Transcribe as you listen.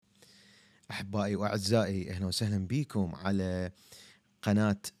أحبائي وأعزائي، أهلا وسهلا بكم على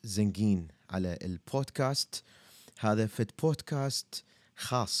قناة زنقين على البودكاست. هذا فد بودكاست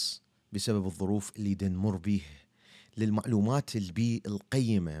خاص بسبب الظروف اللي نمر بيه، للمعلومات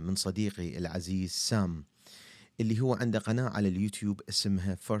القيمة من صديقي العزيز سام، اللي هو عنده قناة على اليوتيوب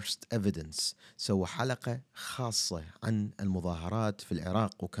اسمها First Evidence. سوى حلقة خاصة عن المظاهرات في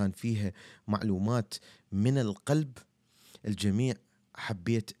العراق وكان فيها معلومات من القلب. الجميع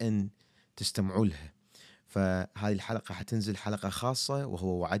حبيت أن تستمعوا لها، فهذه الحلقة حتنزل حلقة خاصة، وهو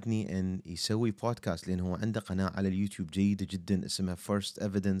وعدني أن يسوي بودكاست لأنه هو عنده قناة على اليوتيوب جيدة جدا اسمها First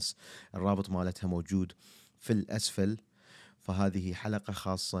Evidence، الرابط مالتها موجود في الأسفل. فهذه حلقة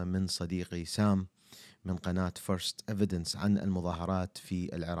خاصة من صديقي سام من قناة First Evidence عن المظاهرات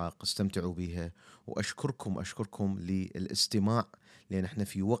في العراق. استمتعوا بها، وأشكركم للاستماع، لأن احنا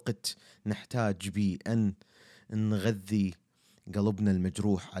في وقت نحتاج به أن نغذي قلبنا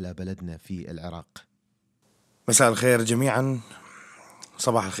المجروح على بلدنا في العراق. مساء الخير جميعا،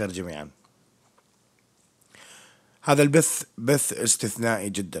 صباح الخير جميعا. هذا البث بث استثنائي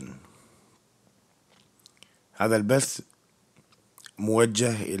جدا. هذا البث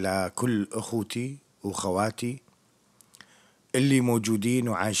موجه إلى كل أخوتي وخواتي اللي موجودين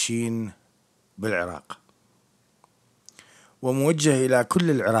وعايشين بالعراق، وموجه إلى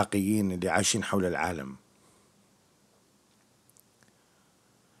كل العراقيين اللي عايشين حول العالم.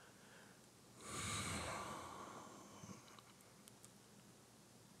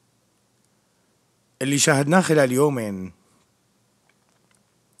 اللي شاهدناه خلال يومين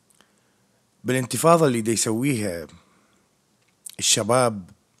بالانتفاضة اللي دي يسويها الشباب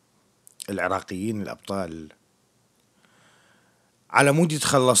العراقيين الأبطال على مود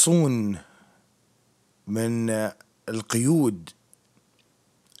يتخلصون من القيود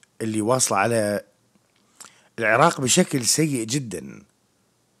اللي واصلة على العراق بشكل سيء جدا،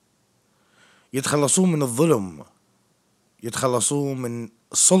 يتخلصون من الظلم، يتخلصون من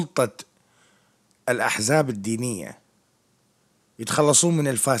سلطة الأحزاب الدينية، يتخلصون من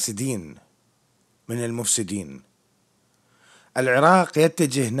الفاسدين، من المفسدين. العراق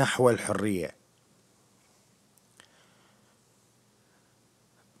يتجه نحو الحرية.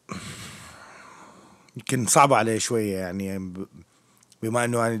 يمكن صعب عليه شوية يعني بما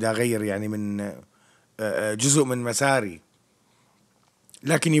أنه أنا دا أغير يعني من جزء من مساري،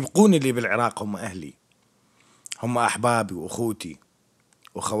 لكن يبقون اللي بالعراق هم أهلي، هم أحبابي وأخوتي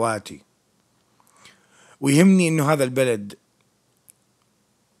وخواتي. ويهمني إنه هذا البلد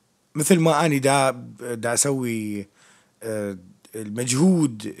مثل ما أنا دا أسوي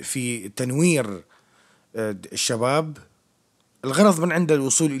المجهود في تنوير الشباب. الغرض من عند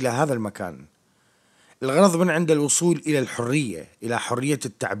الوصول إلى هذا المكان، الغرض من عند الوصول إلى الحرية، إلى حرية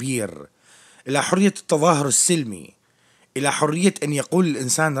التعبير، إلى حرية التظاهر السلمي، إلى حرية أن يقول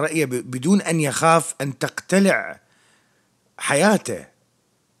الإنسان رأيه بدون أن يخاف أن تقتلع حياته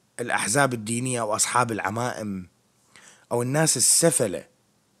الأحزاب الدينية أو أصحاب العمائم أو الناس السفلة،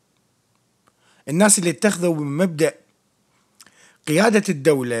 الناس اللي اتخذوا من مبدأ قيادة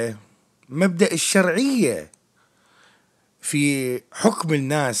الدولة، مبدأ الشرعية في حكم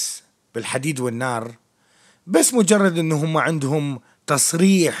الناس بالحديد والنار، بس مجرد أنهم عندهم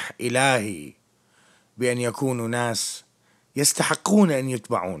تصريح إلهي بأن يكونوا ناس يستحقون أن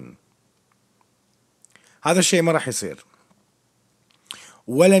يتبعون. هذا الشيء ما راح يصير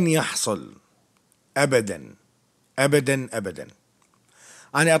ولن يحصل أبدا أبدا أبدا.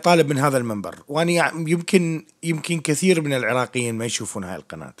 أنا أطالب من هذا المنبر، وأنا يمكن كثير من العراقيين ما يشوفون هاي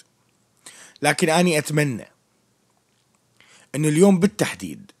القناة، لكن أنا أتمنى أنه اليوم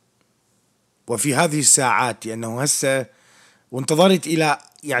بالتحديد وفي هذه الساعات، لأنه هسه وانتظرت إلى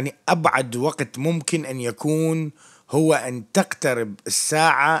يعني أبعد وقت ممكن أن يكون هو أن تقترب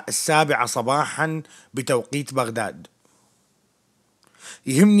الساعة 7 صباحا بتوقيت بغداد.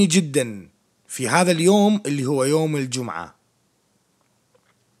 يهمني جدا في هذا اليوم اللي هو يوم الجمعة،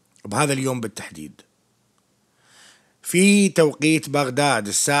 بهذا اليوم بالتحديد في توقيت بغداد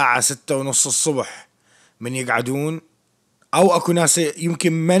الساعة 6:30 الصبح، من يقعدون أو أكو ناس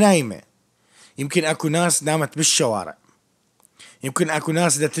يمكن ما نايمة، يمكن أكو ناس نامت بالشوارع، يمكن أكو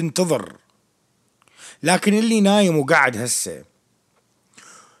ناس دا تنتظر، لكن اللي نايم وقاعد هسه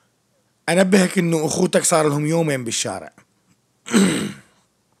أنبهك إنه أخوتك صار لهم يومين بالشارع.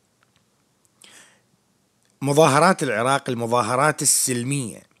 مظاهرات العراق، المظاهرات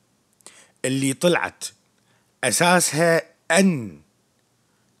السلمية اللي طلعت أساسها أن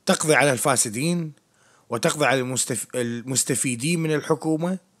تقضي على الفاسدين وتقضي على المستفيدين من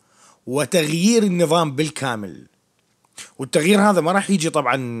الحكومة وتغيير النظام بالكامل. والتغيير هذا ما راح يجي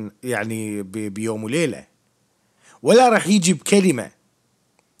طبعا يعني بيوم وليلة، ولا راح يجي بكلمة،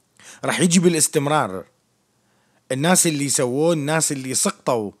 راح يجي بالاستمرار. الناس اللي سووه، الناس اللي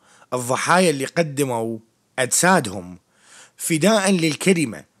سقطوا، الضحايا اللي قدموا أجسادهم فداء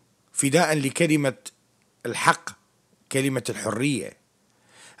للكلمة، فداء لكلمة الحق، كلمة الحرية،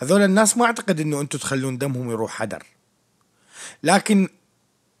 هذول الناس ما أعتقد أنه أنتم تخلون دمهم يروح هدر. لكن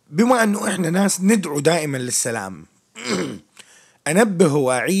بما أنه إحنا ناس ندعو دائما للسلام أنبه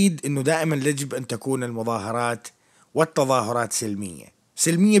وأعيد أنه دائما يجب أن تكون المظاهرات والتظاهرات سلمية،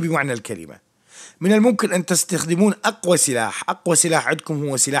 سلمية بمعنى الكلمة. من الممكن أن تستخدمون أقوى سلاح، أقوى سلاح عندكم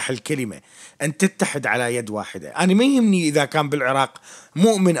هو سلاح الكلمة، أن تتحد على يد واحدة. أنا ما يهمني إذا كان بالعراق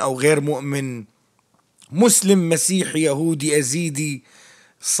مؤمن أو غير مؤمن، مسلم، مسيحي، يهودي، أزيدي،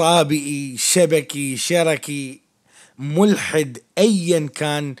 صابئي، شبكي، شركي، ملحد، أيا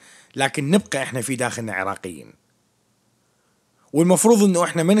كان، لكن نبقى إحنا في داخلنا عراقيين. والمفروض أنه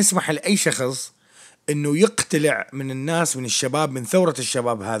إحنا ما نسمح لأي شخص أنه يقتلع من الناس، من الشباب، من ثورة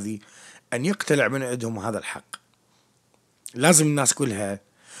الشباب هذه، أن يقتلع من عندهم هذا الحق. لازم الناس كلها،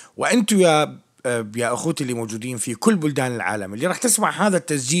 وأنتوا يا أخوتي اللي موجودين في كل بلدان العالم اللي راح تسمع هذا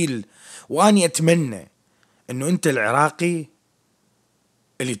التسجيل، وأني أتمنى أنه أنت العراقي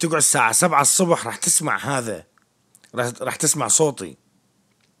اللي تقعد الساعة 7 الصبح راح تسمع هذا، راح تسمع صوتي،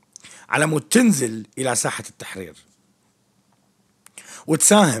 على مود تنزل إلى ساحة التحرير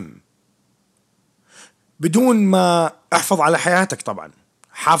وتساهم، بدون ما احفظ على حياتك. طبعا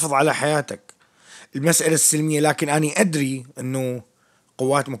حافظ على حياتك، المسألة السلمية، لكن أنا أدري أنه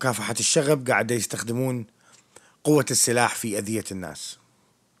قوات مكافحة الشغب قاعدة يستخدمون قوة السلاح في أذية الناس.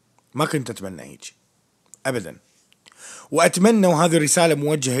 ما كنت أتمنى هيك أبدا، وأتمنى، وهذه رسالة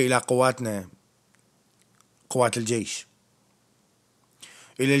موجهة إلى قواتنا، قوات الجيش،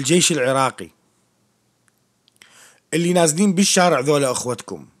 إلى الجيش العراقي اللي نازلين بالشارع، ذولا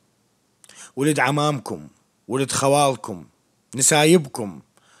أخوتكم، ولد عمامكم، ولد خوالكم، نسايبكم،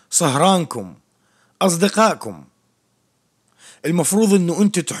 صهرانكم، أصدقائكم. المفروض أنه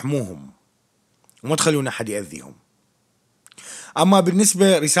أنتوا تحموهم وما تخلون أحد يأذيهم. أما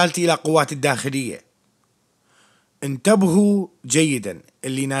بالنسبة رسالتي إلى قوات الداخلية، انتبهوا جيدا،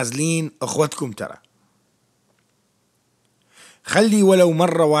 اللي نازلين أخوتكم، ترى خلي ولو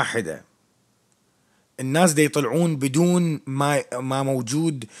مرة واحدة الناس دي يطلعون بدون ما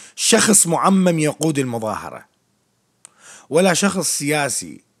موجود شخص معمم يقود المظاهرة، ولا شخص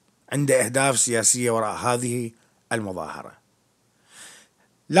سياسي عنده أهداف سياسية وراء هذه المظاهرة.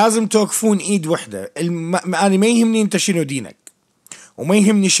 لازم توقفون إيد وحدة. أنا ما يهمني أنت شنو دينك، وما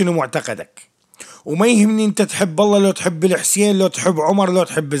يهمني شنو معتقدك، وما يهمني أنت تحب الله لو تحب الحسين، لو تحب عمر، لو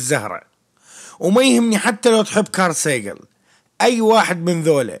تحب الزهرة، وما يهمني حتى لو تحب كارل سيجل. أي واحد من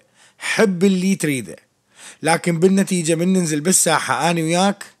ذولا حب اللي تريده، لكن بالنتيجة من ننزل بالساحة أنا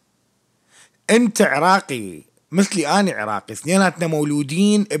وياك، أنت عراقي مثلي، أنا عراقي، اثنيناتنا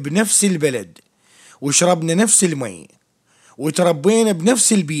مولودين بنفس البلد، وشربنا نفس المي، وتربينا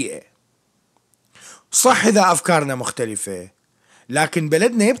بنفس البيئة. صح إذا أفكارنا مختلفة، لكن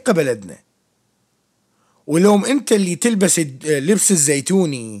بلدنا يبقى بلدنا. ولوم أنت اللي تلبس لبس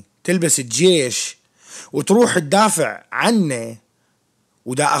الزيتوني، تلبس الجيش وتروح تدافع عنه،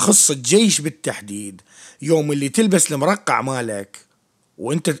 ودا أخص الجيش بالتحديد، يوم اللي تلبس المرقع مالك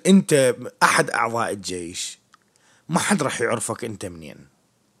وانت أحد أعضاء الجيش، ما حد راح يعرفك انت منين،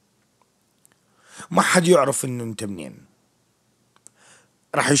 ما حد يعرف انه انت منين.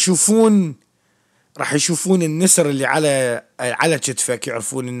 راح يشوفون النسر اللي على كتفك،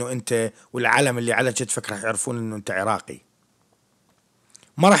 يعرفون انه انت، والعلم اللي على كتفك راح يعرفون انه انت عراقي.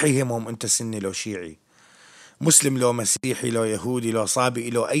 ما راح يهمهم انت سني لو شيعي، مسلم لو مسيحي، لو يهودي، لو صابئي،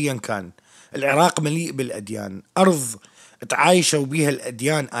 لو ايا كان. العراق مليء بالاديان، ارض تعايشوا بها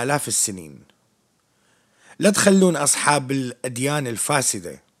الاديان آلاف السنين. لا تخلون اصحاب الاديان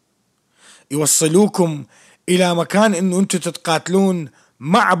الفاسدة يوصلوكم الى مكان انه انتم تتقاتلون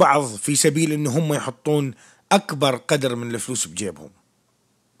مع بعض في سبيل انه هم يحطون اكبر قدر من الفلوس بجيبهم.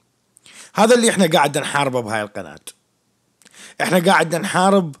 هذا اللي احنا قاعد نحاربه بهاي القناة. احنا قاعد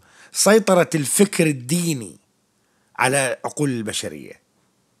نحارب سيطرة الفكر الديني على عقول البشرية،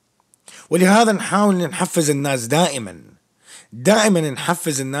 ولهذا نحاول نحفز الناس دائما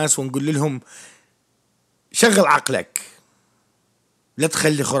نحفز الناس ونقول لهم شغل عقلك، لا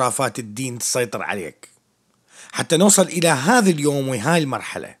تخلي خرافات الدين تسيطر عليك، حتى نوصل إلى هذا اليوم وهاي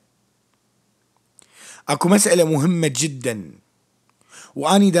المرحلة. أكو مسألة مهمة جدا،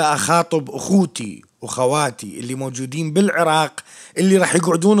 وأني دا أخاطب أخوتي وخواتي اللي موجودين بالعراق، اللي راح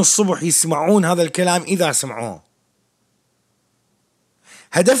يقعدون الصبح يسمعون هذا الكلام إذا سمعوه.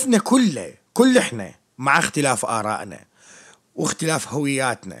 هدفنا كل إحنا، مع اختلاف آرائنا واختلاف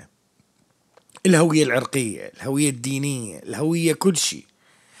هوياتنا، الهوية العرقية، الهوية الدينية، الهوية كل شيء،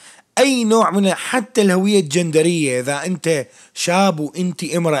 أي نوع من حتى الهوية الجندرية، إذا أنت شاب وأنت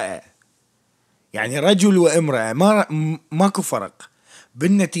امرأة، يعني رجل وامرأة، ماكو فرق.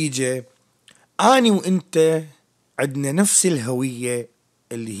 بالنتيجة أنا وأنت عندنا نفس الهوية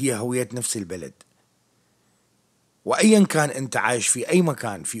اللي هي هوية نفس البلد، وأيا كان أنت عايش في أي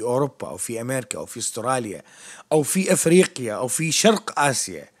مكان، في أوروبا أو في أمريكا أو في أستراليا أو في أفريقيا أو في شرق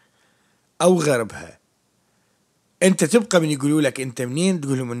آسيا أو غربها، أنت تبقى من يقولوا لك أنت منين،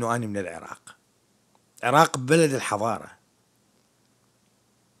 تقول لهم أنه أنا من العراق. العراق بلد الحضارة،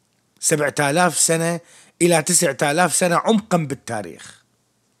 7000 سنة إلى 9000 سنة عمقا بالتاريخ.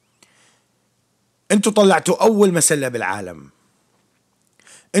 أنتوا طلعتوا أول مسلة بالعالم،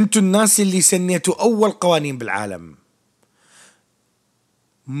 أنتوا الناس اللي سنيتوا أول قوانين بالعالم.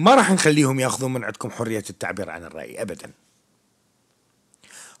 ما راح نخليهم ياخذون من عندكم حرية التعبير عن الرأي أبدا.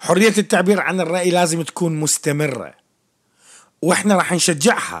 حرية التعبير عن الرأي لازم تكون مستمرة، وإحنا راح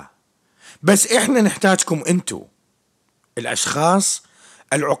نشجعها، بس إحنا نحتاجكم أنتوا، الأشخاص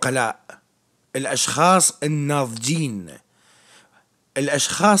العقلاء، الأشخاص الناضجين،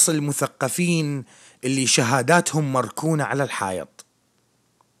 الأشخاص المثقفين اللي شهاداتهم مركونة على الحائط،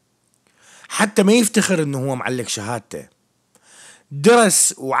 حتى ما يفتخر أنه هو معلق شهادته،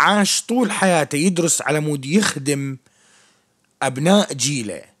 درس وعاش طول حياته يدرس على مود يخدم أبناء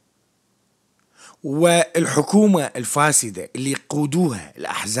جيله. والحكومة الفاسدة اللي يقودوها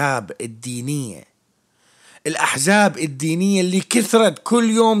الأحزاب الدينية، الأحزاب الدينية اللي كثرت كل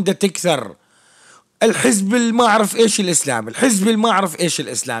يوم دا تكثر، الحزب الما أعرف إيش الإسلامي، الحزب الما أعرف إيش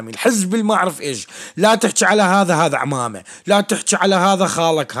الإسلامي، الحزب الما أعرف إيش، لا تحكي على هذا عمامة، لا تحكي على هذا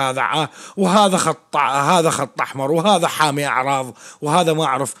خالك، وهذا هذا خط أحمر، وهذا حامي أعراض، وهذا ما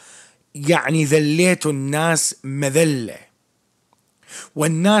أعرف. يعني ذليتوا الناس مذلة،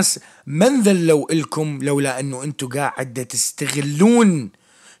 والناس من ذلوا إلكم لولا أنه أنتوا قاعدة تستغلون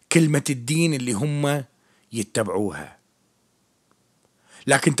كلمة الدين اللي هم يتبعوها.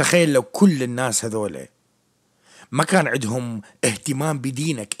 لكن تخيل لو كل الناس هذول ما كان عندهم اهتمام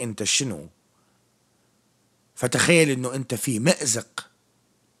بدينك أنت شنو، فتخيل أنه أنت في مأزق،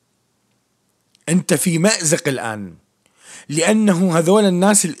 أنت في مأزق الآن، لأنه هذول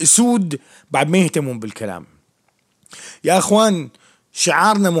الناس الأسود بعد ما يهتمون بالكلام. يا أخوان،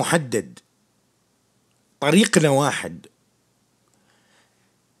 شعارنا محدد، طريقنا واحد.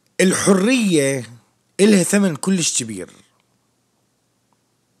 الحرية إلها ثمن كلش كبير،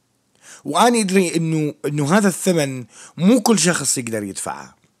 وأنا أدري إنه هذا الثمن مو كل شخص يقدر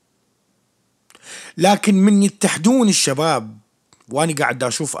يدفعه، لكن من يتحدون الشباب، وأنا قاعد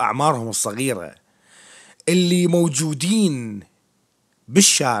أشوف أعمارهم الصغيرة اللي موجودين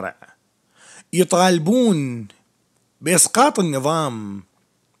بالشارع يطالبون بإسقاط النظام،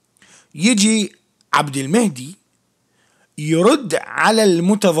 يجي عبد المهدي يرد على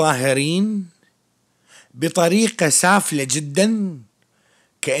المتظاهرين بطريقة سافلة جدا،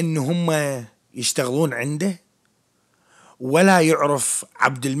 كأنه هم يشتغلون عنده، ولا يعرف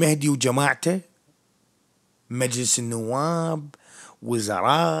عبد المهدي وجماعته مجلس النواب،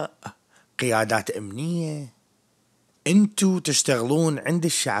 وزراء، قيادات أمنية. انتوا تشتغلون عند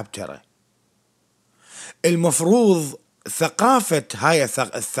الشعب. ترى المفروض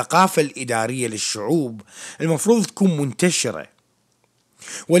الثقافة الإدارية للشعوب المفروض تكون منتشرة،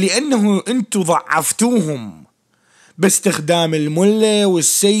 ولأنه انتوا ضعفتوهم باستخدام الملة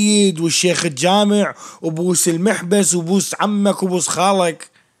والسيد والشيخ الجامع وبوس المحبس وبوس عمك وبوس خالك،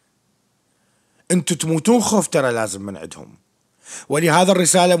 انتوا تموتون خوف ترى لازم من عندهم. ولهذا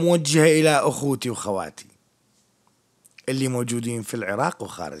الرسالة موجهة إلى أخوتي وخواتي اللي موجودين في العراق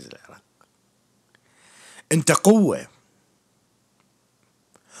وخارج العراق. انت قوة،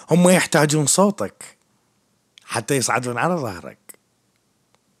 هم يحتاجون صوتك حتى يصعدون على ظهرك.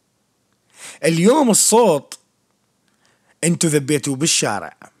 اليوم الصوت انتوا ذبيتوا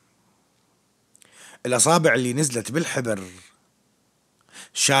بالشارع، الأصابع اللي نزلت بالحبر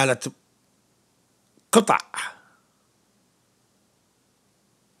شالت قطع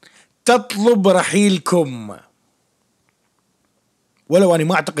تطلب رحيلكم، ولو أنا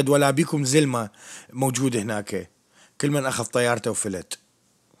ما أعتقد ولا بيكم زلمة موجود هناك، كل من أخذ طيارته وفلت.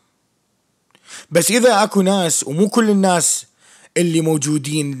 بس إذا أكو ناس، ومو كل الناس اللي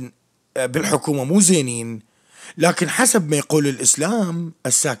موجودين بالحكومة مو زينين، لكن حسب ما يقول الإسلام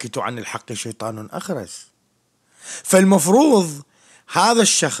الساكت عن الحق شيطان أخرس. فالمفروض هذا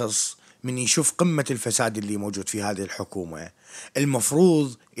الشخص من يشوف قمة الفساد اللي موجود في هذه الحكومة،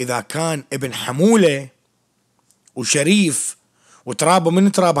 المفروض إذا كان ابن حمولة وشريف وترابه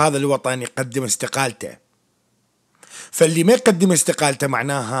من تراب هذا الوطن يقدم استقالته. فاللي ما يقدم استقالته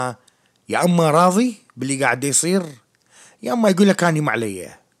معناها يا أما راضي باللي قاعد يصير، يا أما يقول لك أنا ما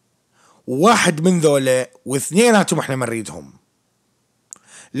علي، واحد من ذولا واثنيناتهم احنا ما نريدهم.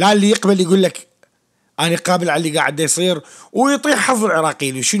 لا اللي يقبل يقول لك أنا قابل على اللي قاعد يصير ويطيح حظ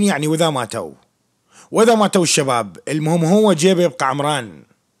العراقيين، وشنو يعني وإذا ماتوا الشباب المهم هو جيبه يبقى عمران.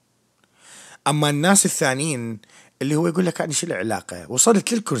 أما الناس الثانيين اللي هو يقول لك أنا شو العلاقة،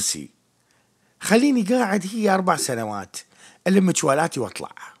 وصلت للكرسي خليني قاعد هي 4 سنوات ألم جوالاتي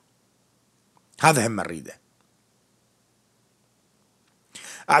واطلع، هذا هم نريده.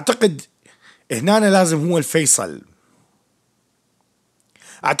 أعتقد هنا لازم هو الفيصل.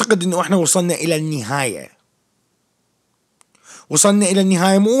 أعتقد أنه إحنا وصلنا إلى النهاية،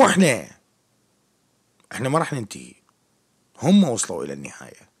 مو إحنا ما راح ننتهي، هم وصلوا إلى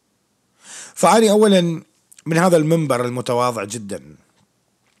النهاية. فأنا أولا من هذا المنبر المتواضع جدا،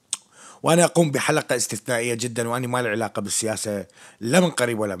 وأنا أقوم بحلقة استثنائية جدا، وأنا ما لي علاقة بالسياسة لا من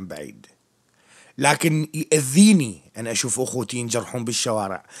قريب ولا من بعيد، لكن يأذيني أنا أشوف أخوتي ينجرحون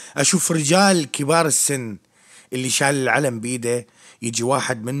بالشوارع، أشوف رجال كبار السن اللي شال العلم بيده يجي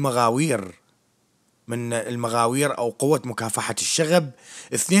واحد من المغاوير أو قوة مكافحة الشغب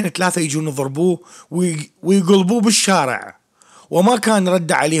 2 3 يجون يضربوه ويقلبوه بالشارع، وما كان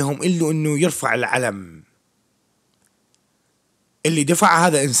رد عليهم إلا أنه يرفع العلم. اللي دفع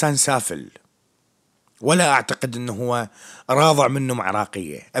هذا إنسان سافل، ولا أعتقد أنه هو راضع منه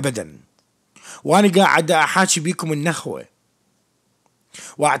عراقية أبدا. وأنا قاعد أحاكي بيكم النخوة،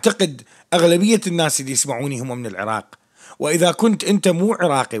 وأعتقد أغلبية الناس اللي يسمعوني هم من العراق، وإذا كنت أنت مو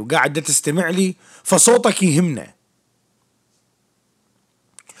عراقي وقاعد تستمع لي فصوتك يهمنا.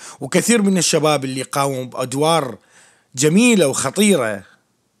 وكثير من الشباب اللي قاموا بأدوار جميلة وخطيرة،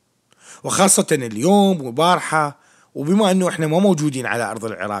 وخاصة اليوم وبارحة، وبما أنه إحنا ما موجودين على أرض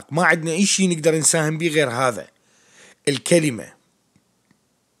العراق ما عندنا أي شيء نقدر نساهم به غير هذا الكلمة،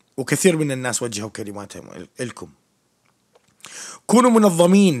 وكثير من الناس وجهوا كلماتهم لكم. كونوا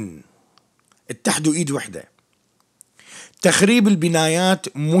منظمين، اتحدوا إيد وحدة. تخريب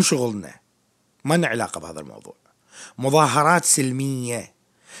البنايات مو شغلنا، ما لنا علاقة بهذا الموضوع. مظاهرات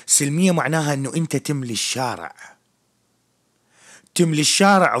سلمية معناها أنه أنت تملي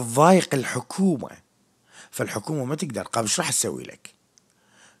الشارع الضايق الحكومة، فالحكومة ما تقدر قام ايش راح تسوي لك.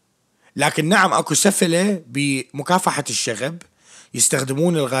 لكن نعم اكو سفلة بمكافحة الشغب،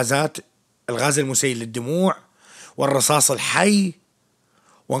 يستخدمون الغاز المسيل للدموع والرصاص الحي،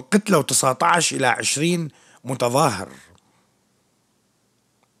 وانقتلوا 19 إلى 20 متظاهر.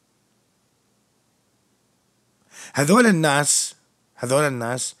 هذول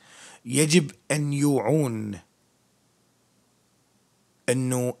الناس يجب أن يوعون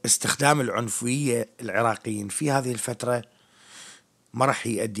أنه استخدام العنفوية العراقيين في هذه الفترة ما راح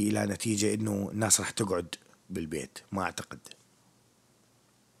يؤدي إلى نتيجة أنه الناس راح تقعد بالبيت. ما أعتقد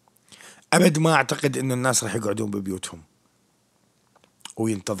أبد، ما أعتقد أنه الناس راح يقعدون ببيوتهم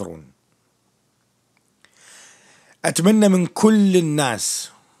وينتظرون. أتمنى من كل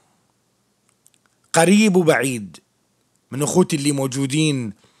الناس قريب وبعيد، من أخوتي اللي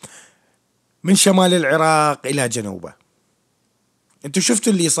موجودين من شمال العراق إلى جنوبه، أنتوا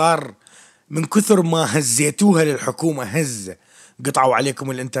شفتوا اللي صار من كثر ما هزيتوها للحكومة، قطعوا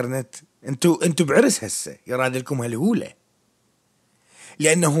عليكم الانترنت. انتوا بعرس هسه يراد لكم هالهولة،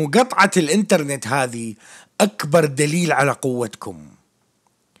 لأنه قطعة الانترنت هذه أكبر دليل على قوتكم.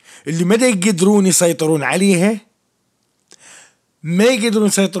 اللي ما يقدرون يسيطرون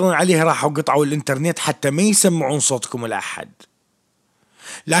عليها راحوا قطعوا الانترنت حتى ما يسمعون صوتكم لأحد.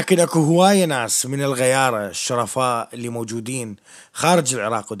 لكن اكو هواية ناس من الغيارة الشرفاء اللي موجودين خارج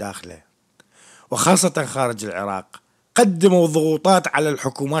العراق وداخله، وخاصة خارج العراق، قدموا ضغوطات على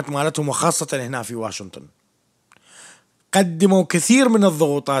الحكومات مالتهم، وخاصة هنا في واشنطن قدموا كثير من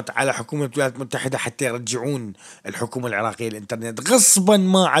الضغوطات على حكومة الولايات المتحدة حتى يرجعون الحكومة العراقية الانترنت غصبا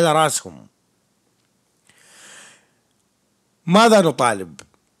ما على راسهم. ماذا نطالب؟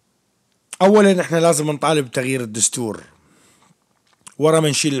 أولا احنا لازم نطالب بتغيير الدستور، ورا ما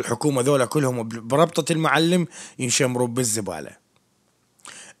نشيل الحكومة ذولا كلهم بربطة المعلم ينشمروا بالزبالة.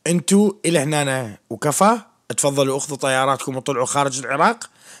 انتوا إلى هنا وكفى، تفضلوا اخذوا طياراتكم وطلعوا خارج العراق،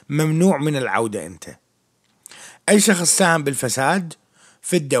 ممنوع من العودة. انت أي شخص ساهم بالفساد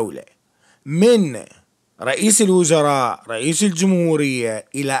في الدولة، من رئيس الوزراء، رئيس الجمهورية،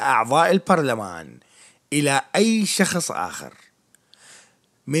 إلى أعضاء البرلمان، إلى أي شخص آخر،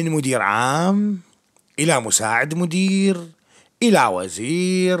 من مدير عام إلى مساعد مدير إلى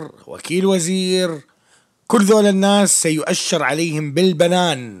وزير، وكيل وزير، كل ذول الناس سيؤشر عليهم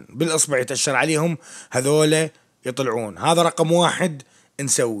بالبنان، بالإصبع يتأشر عليهم، هذول يطلعون. هذا رقم 1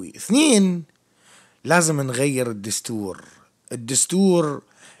 نسوي. 2 لازم نغير الدستور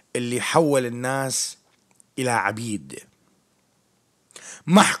اللي حول الناس إلى عبيد.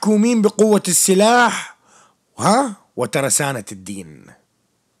 محكومين بقوة السلاح وترسانة الدين.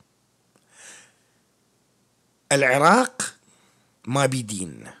 العراق ما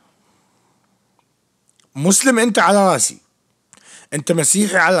بيدين. مسلم انت على راسي، انت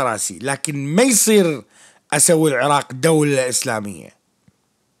مسيحي على راسي، لكن ما يصير اسوي العراق دولة اسلامية.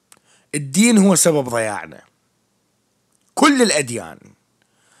 الدين هو سبب ضياعنا، كل الاديان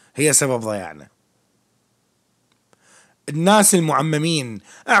هي سبب ضياعنا. الناس المعممين،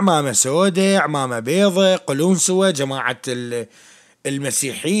 عمامة سوداء، عمامة بيضاء، قلونسوة، جماعة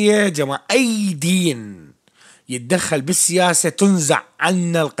المسيحية، جماعة أي دين يتدخل بالسياسة تنزع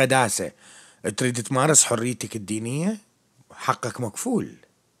عنا القداسة. تريد تمارس حريتك الدينية، حقك مكفول،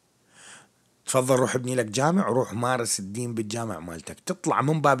 تفضل روح ابني لك جامع وروح مارس الدين بالجامع مالتك. تطلع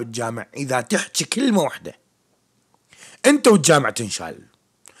من باب الجامع إذا تحكي كلمة واحدة أنت والجامع تنشال.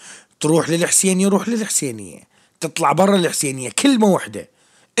 تروح للحسينية روح للحسينية، تطلع برا الحسينية كلمة واحدة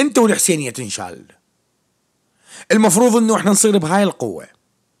أنت والحسينية تنشال. المفروض أنه احنا نصير بهاي القوة.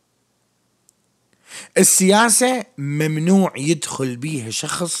 السياسة ممنوع يدخل بيها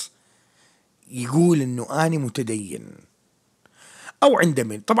شخص يقول أنه أنا متدين أو عنده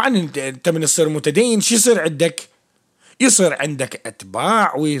من. طبعا أنت من تصير متدين شو يصير عندك؟ يصير عندك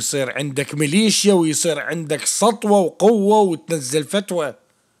أتباع، ويصير عندك ميليشيا، ويصير عندك سطوة وقوة وتنزل فتوى.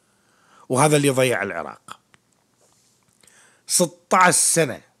 وهذا اللي ضيع العراق. 16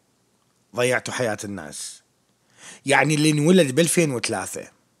 سنة ضيعتوا حياة الناس. يعني اللي انولد ب2003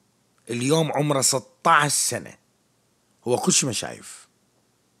 اليوم عمره 16 سنة، هو كل شيء ما شايف.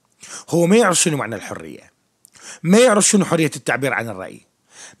 هو ما يعرف شنو معنى الحرية، ما يعرف شنو حرية التعبير عن الرأي،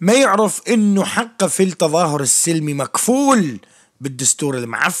 ما يعرف انه حقه في التظاهر السلمي مكفول بالدستور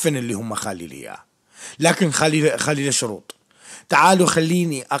المعفن اللي هم خالي لي اياه. لكن خالي له شروط. تعالوا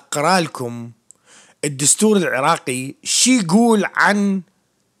خليني اقرا لكم الدستور العراقي شي يقول عن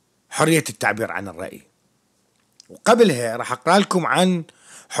حرية التعبير عن الرأي، وقبلها راح اقرا لكم عن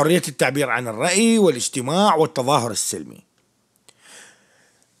حرية التعبير عن الرأي والاجتماع والتظاهر السلمي.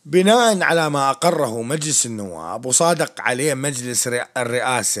 بناء على ما أقره مجلس النواب وصادق عليه مجلس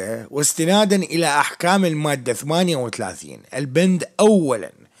الرئاسة، واستنادا إلى أحكام المادة 38 البند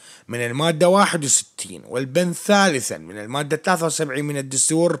أولا من المادة 61 والبند ثالثا من المادة 73 من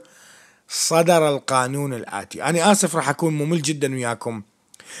الدستور، صدر القانون الآتي. أنا آسف راح أكون ممل جدا وياكم،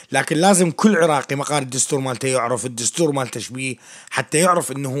 لكن لازم كل عراقي مقار الدستور مالته يعرف الدستور مالته شبيه، حتى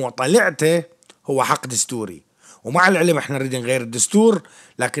يعرف انه هو طلعته هو حق دستوري. ومع العلم احنا نريد نغير الدستور،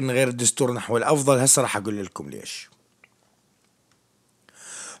 لكن نغير الدستور نحو الافضل. هسه راح اقول لكم ليش.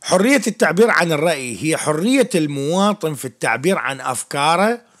 حرية التعبير عن الرأي هي حرية المواطن في التعبير عن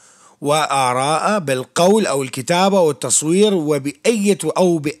افكاره وآراءه بالقول او الكتابة والتصوير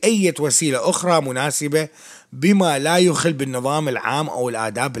بأي وسيلة اخرى مناسبة، بما لا يخل بالنظام العام أو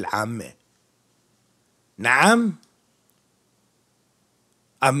الآداب العامة. نعم،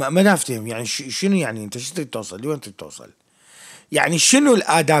 أما ما أفتهم يعني شنو يعني أنت شو توصل لوين توصل؟ يعني شنو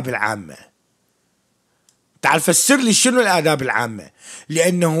الآداب العامة؟ تعال فسر لي شنو الآداب العامة،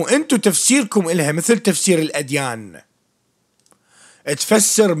 لأنه أنتم تفسيركم إلها مثل تفسير الأديان،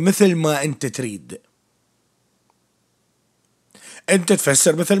 تفسر مثل ما أنت تريد. أنت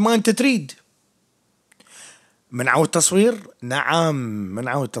تفسر مثل ما أنت تريد. منعوا التصوير؟ نعم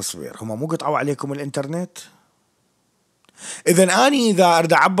منعوا التصوير. هم مو قطعوا عليكم الانترنت؟ إذا أريد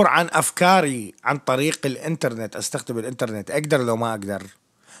أعبر عن أفكاري عن طريق الانترنت، أستخدم الانترنت، أقدر لو ما أقدر؟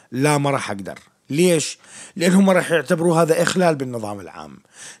 لا، ما راح أقدر. ليش؟ لأنهم راح يعتبروا هذا إخلال بالنظام العام.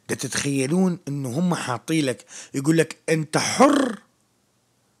 ده تتخيلون أنه هم حاطين لك، يقول لك أنت حر،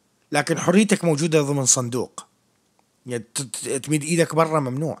 لكن حريتك موجودة ضمن صندوق. يعني تمد إيدك برا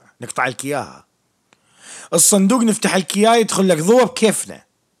ممنوع، نقطع لك إياها. الصندوق نفتح لك إياه يدخل لك ضوء بكيفنا،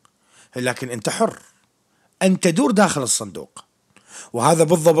 لكن أنت حر، أنت دور داخل الصندوق. وهذا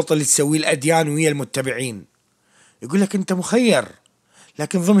بالضبط اللي تسويه الأديان ويا المتبعين. يقول لك أنت مخير،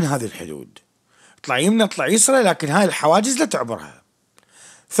 لكن ضمن هذه الحدود، اطلع يمنى اطلع يسرى، لكن هاي الحواجز لا تعبرها.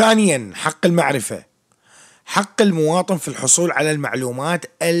 ثانيا، حق المعرفة. حق المواطن في الحصول على المعلومات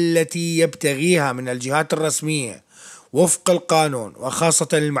التي يبتغيها من الجهات الرسمية وفق القانون، وخاصة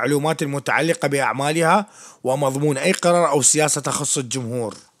المعلومات المتعلقة بأعمالها ومضمون أي قرار أو سياسة تخص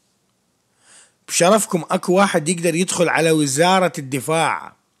الجمهور. بشرفكم اكو واحد يقدر يدخل على وزارة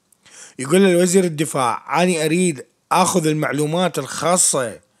الدفاع يقول للوزير الدفاع أنا أريد أخذ المعلومات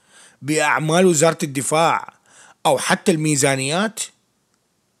الخاصة بأعمال وزارة الدفاع أو حتى الميزانيات؟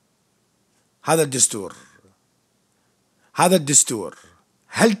 هذا الدستور.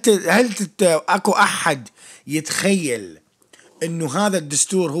 هل أكو أحد يتخيل أنه هذا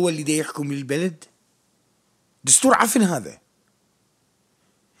الدستور هو اللي دا يحكم البلد؟ دستور عفن هذا.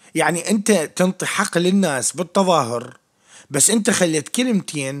 يعني أنت تنطي حق للناس بالتظاهر، بس أنت خليت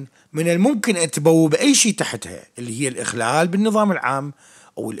كلمتين من الممكن أن تبوب أي شيء تحتها، اللي هي الإخلال بالنظام العام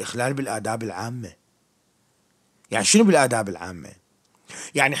أو الإخلال بالآداب العامة. يعني شنو بالآداب العامة؟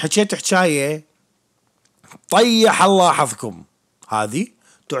 يعني حكيت حكاية طيح الله حظكم، هذه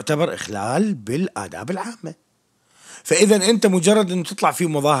تعتبر إخلال بالآداب العامة. فإذا أنت مجرد أن تطلع في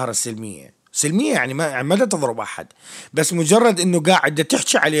مظاهرة سلمية يعني ما تضرب أحد، بس مجرد أنه قاعد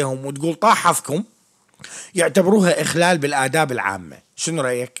تحكي عليهم وتقول طاح حظكم، يعتبروها إخلال بالآداب العامة. شنو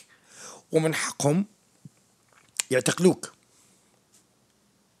رأيك؟ ومن حقهم يعتقلوك.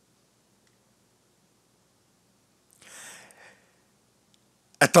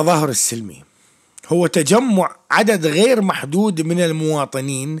 التظاهر السلمي هو تجمع عدد غير محدود من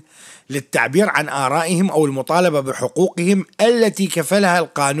المواطنين للتعبير عن آرائهم أو المطالبة بحقوقهم التي كفلها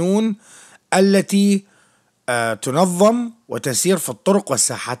القانون، التي تنظم وتسير في الطرق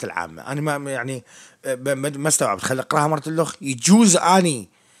والساحات العامة. أنا ما استوعبت، خلي أقرأها مرة الأخ. يجوز أني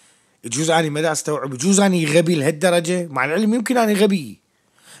ما أستوعب، يجوز أني غبي لهالدرجة، مع العلم يمكن أني غبي،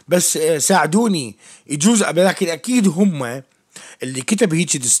 بس ساعدوني. يجوز، لكن أكيد هم اللي كتب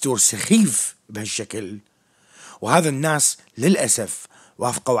هيك دستور سخيف بهالشكل، وهذا الناس للأسف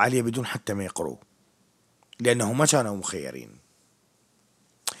وافقوا عليه بدون حتى ما يقروا، لأنهم ما كانوا مخيرين.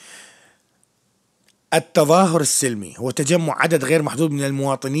 التظاهر السلمي هو تجمع عدد غير محدود من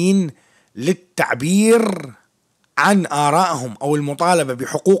المواطنين للتعبير عن آرائهم أو المطالبة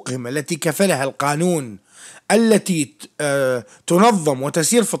بحقوقهم التي كفلها القانون، التي تنظم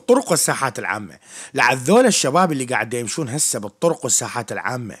وتسير في الطرق والساحات العامة. لعذول الشباب اللي قاعد يمشون هسه بالطرق والساحات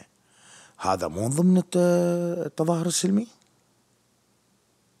العامة، هذا مو ضمن التظاهر السلمي؟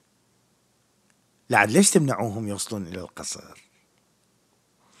 لعد ليش تمنعوهم يوصلون إلى القصر؟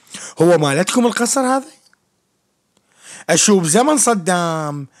 هو مالتكم القصر هذا؟ أشوف زمن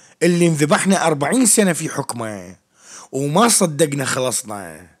صدام اللي انذبحنا 40 سنة في حكمه وما صدقنا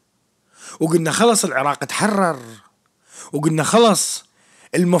خلصنا، وقلنا خلص العراق تحرر، وقلنا خلص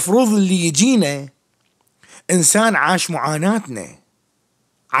المفروض اللي يجينا إنسان عاش معاناتنا،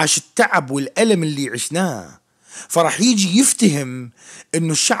 عاش التعب والألم اللي عشناه، فرح يجي يفتهم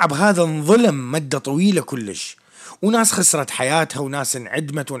إنه الشعب هذا انظلم مدة طويلة كلش، وناس خسرت حياتها، وناس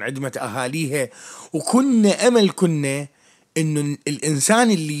وانعدمت أهاليها، وكنا أمل إنه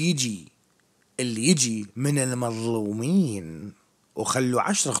الإنسان اللي يجي من المظلومين، وخلوا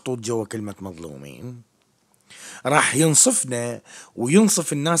 10 خطوط جوا كلمة مظلومين، راح ينصفنا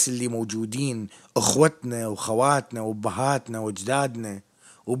وينصف الناس اللي موجودين، أخوتنا وخواتنا وأبهاتنا وأجدادنا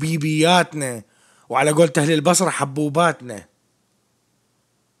وبيبياتنا، وعلى قول أهل البصرة حبوباتنا.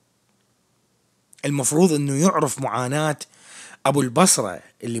 المفروض إنه يعرف معاناة أبو البصرة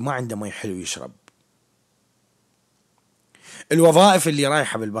اللي ما عنده مي حلو يشرب، الوظائف اللي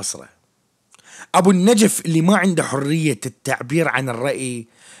رايحة بالبصرة، أبو النجف اللي ما عنده حرية التعبير عن الرأي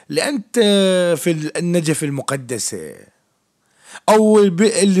لأنت في النجف المقدسة، أو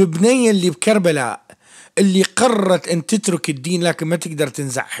البنية اللي بكربلاء اللي قررت أن تترك الدين لكن ما تقدر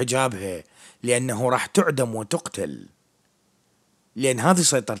تنزع حجابها لأنه راح تعدم وتقتل، لأن هذه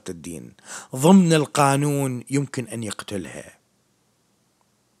سيطرة الدين ضمن القانون، يمكن أن يقتلها.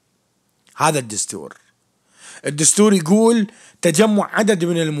 هذا الدستور يقول تجمع عدد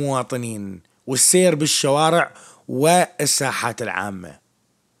من المواطنين والسير بالشوارع والساحات العامة،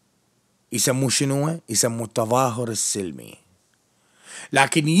 يسموه شنو؟ يسموه التظاهر السلمي.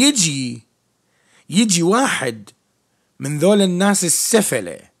 لكن يجي واحد من ذول الناس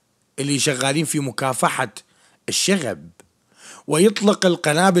السفلة اللي شغالين في مكافحة الشغب ويطلق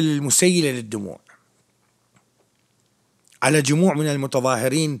القنابل المسيلة للدموع على جموع من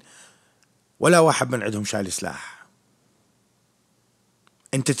المتظاهرين، ولا واحد من عندهم شايل سلاح.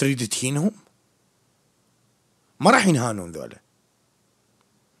 انت تريد تهينهم؟ ما راح ينهانون ذولا،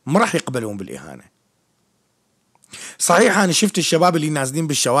 ما راح يقبلون بالإهانة. صحيح أنا شفت الشباب اللي نازلين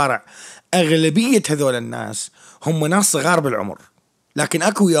بالشوارع، أغلبية هذول الناس هم ناس صغار بالعمر، لكن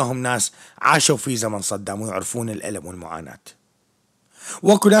أكو وياهم ناس عاشوا في زمن صدام ويعرفون الألم والمعاناة،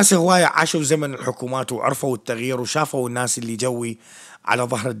 واكو ناس هواية عاشوا زمن الحكومات وعرفوا التغيير وشافوا الناس اللي جوي على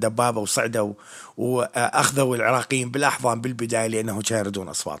ظهر الدبابة وصعدوا وأخذوا العراقيين بالأحضان بالبداية لأنه كانوا يردون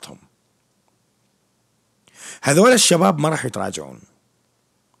أصواتهم. هذول الشباب ما راح يتراجعون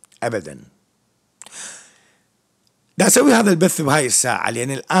أبدا. دا أسوي هذا البث بهاي الساعة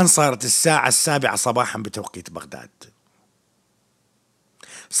لأن الآن صارت الساعة 7 صباحا بتوقيت بغداد.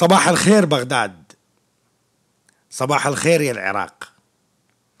 صباح الخير بغداد، صباح الخير يا العراق.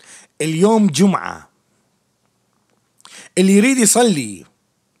 اليوم جمعة، اللي يريد يصلي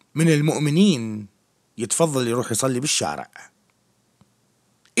من المؤمنين يتفضل يروح يصلي بالشارع،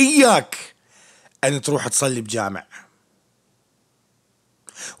 إياك أن تروح تصلي بجامع.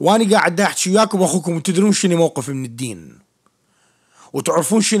 وأنا قاعد أحكي وياكم أخوكم وتدرون شنو موقف من الدين،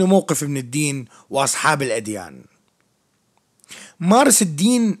 وتعرفون شنو موقف من الدين وأصحاب الأديان. مارس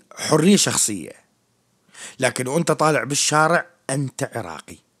الدين حرية شخصية، لكن وأنت طالع بالشارع أنت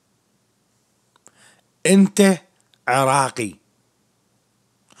عراقي، أنت عراقي،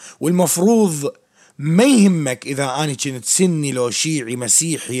 والمفروض ما يهمك إذا أنا كنت سني لو شيعي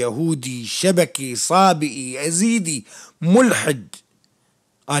مسيحي يهودي شبكي صابئي أزيدي ملحد،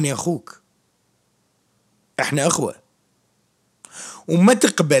 أنا أخوك، إحنا أخوة، وما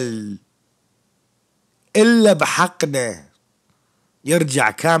تقبل إلا بحقنا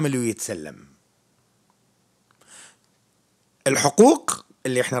يرجع كامل ويتسلم. الحقوق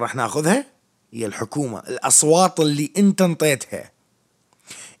اللي إحنا راح ناخذها هي الحكومة، الأصوات اللي أنت انطيتها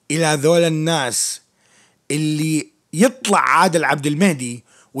إلى ذول الناس اللي يطلع عادل عبد المهدي،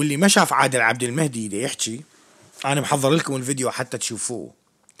 واللي ما شاف عادل عبد المهدي دا يحكي، أنا محضر لكم الفيديو حتى تشوفوه.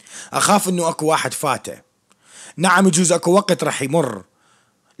 أخاف إنه أكو واحد فاته، نعم يجوز أكو وقت راح يمر،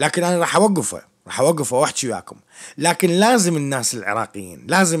 لكن أنا راح أوقفه وأحكي وياكم. لكن لازم الناس العراقيين،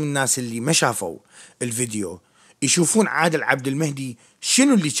 لازم الناس اللي ما شافوا الفيديو يشوفون عادل عبد المهدي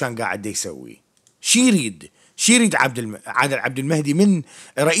شنو اللي كان قاعد يسوي، شي يريد عادل عبد المهدي من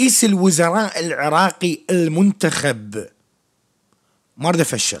رئيس الوزراء العراقي المنتخب. ما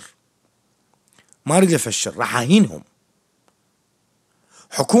اريد افشر، راح اهينهم.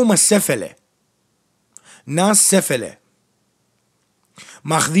 حكومة سفلة، ناس سفلة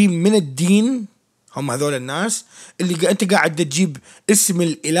ماخذين من الدين، هم هذول الناس اللي انت قاعد تجيب اسم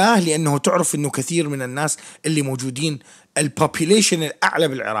الاله لانه تعرف انه كثير من الناس اللي موجودين، البوبيليشن الاعلى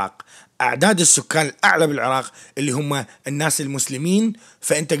بالعراق، اعداد السكان الاعلى بالعراق اللي هم الناس المسلمين،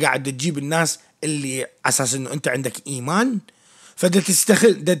 فانت قاعد تجيب الناس اللي اساس انه انت عندك ايمان، فدا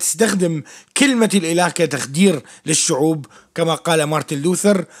تستخدم كلمة الاله كتخدير للشعوب، كما قال مارتن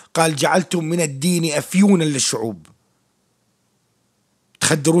لوثر، قال جعلتم من الدين افيونا للشعوب،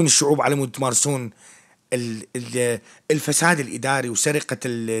 تخدرون الشعوب على مود تمارسون الفساد الإداري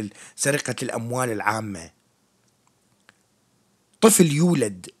وسرقة الأموال العامة. طفل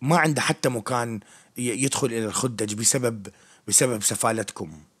يولد ما عنده حتى مكان يدخل إلى الخدج بسبب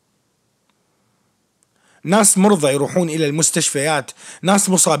سفالتكم. ناس مرضى يروحون إلى المستشفيات، ناس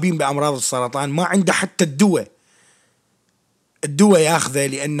مصابين بأمراض السرطان ما عنده حتى الدواء ياخذه،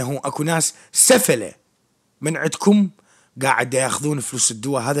 لأنه أكو ناس سفلة من عندكم قاعد ياخذون فلوس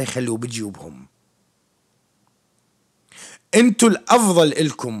الدواء هذا يخلوه بجيوبهم. انتوا الافضل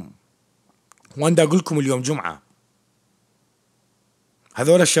الكم، وانا اقول لكم اليوم جمعة،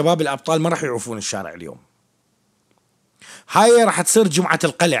 هذول الشباب الابطال ما راح يعوفون الشارع اليوم، هاي راح تصير جمعة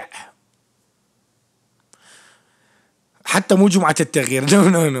القلع، حتى مو جمعة التغيير،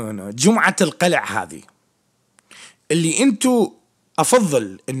 نو جمعة القلع هذه، اللي انتوا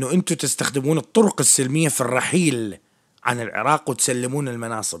افضل انه انتوا تستخدمون الطرق السلمية في الرحيل عن العراق وتسلمون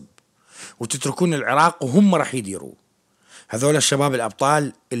المناصب وتتركون العراق وهم راح يديروا. هذول الشباب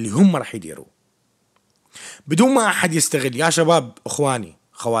الأبطال اللي هم راح يديروا بدون ما أحد يستغل. يا شباب أخواني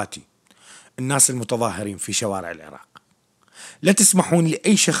خواتي الناس المتظاهرين في شوارع العراق، لا تسمحون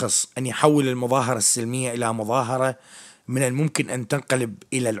لأي شخص أن يحول المظاهرة السلمية إلى مظاهرة من الممكن أن تنقلب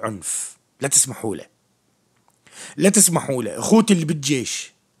إلى العنف. لا تسمحوا له. أخوتي اللي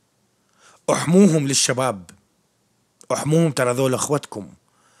بالجيش احموهم للشباب، احموهم، ترى ذول اخوتكم،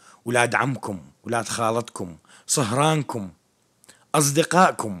 ولاد عمكم، ولاد خالتكم، صهرانكم،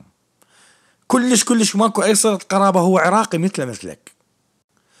 اصدقائكم، كلش ماكو اي صلة قرابة. هو عراقي مثلك،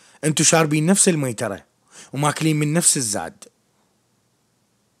 انتو شاربين نفس الميترة وماكلين من نفس الزاد.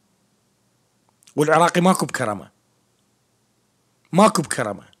 والعراقي ماكو بكرمة،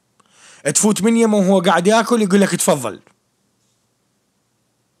 تفوت من يمه وهو قاعد ياكل يقول لك تفضل.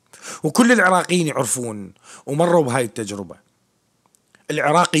 وكل العراقيين يعرفون ومروا بهاي التجربة،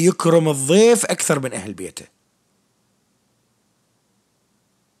 العراقي يكرم الضيف أكثر من أهل بيته.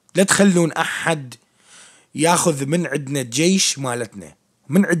 لا تخلون أحد ياخذ من عندنا الجيش مالتنا،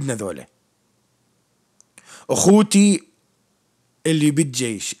 من عندنا ذولا. أخوتي اللي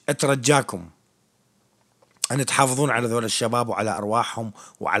بالجيش أترجاكم أن تحافظون على ذولا الشباب وعلى أرواحهم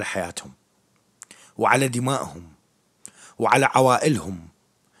وعلى حياتهم وعلى دمائهم وعلى عوائلهم،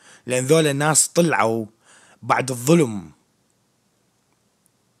 لأن ذول الناس طلعوا بعد الظلم،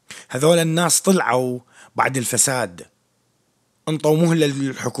 هذول الناس طلعوا بعد الفساد، انطوا مهلة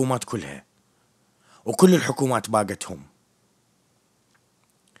للحكومات كلها، وكل الحكومات باقتهم.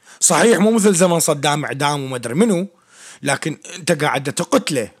 صحيح مو مثل زمن صدام اعدام وما ادري منو، لكن انت قاعد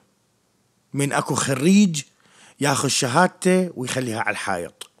تقتله من اكو خريج ياخذ شهادته ويخليها على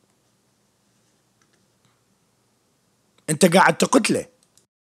الحائط. انت قاعد تقتله.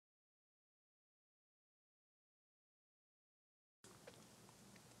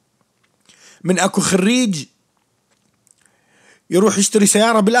 من اكو خريج يروح يشتري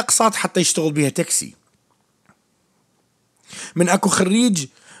سيارة بالاقساط حتى يشتغل بها تاكسي. من اكو خريج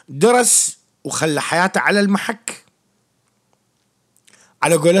درس وخلى حياته على المحك،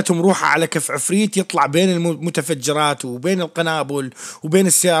 على قولتهم روحه على كف عفريت، يطلع بين المتفجرات وبين القنابل وبين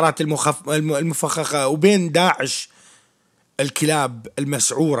السيارات المفخخة وبين داعش، الكلاب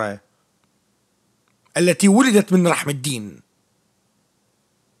المسعورة التي ولدت من رحم الدين.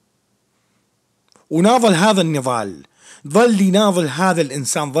 وناضل هذا النضال، ظل يناضل هذا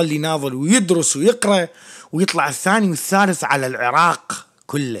الإنسان، ظل يناضل ويدرس ويقرأ، ويطلع الثاني والثالث على العراق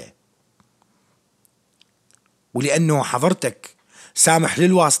كله. ولأنه حضرتك سامح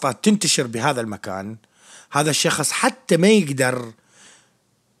للواسطات تنتشر بهذا المكان، هذا الشخص حتى ما يقدر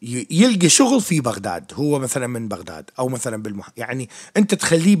يلقى شغل في بغداد، هو مثلا من بغداد أو مثلا يعني أنت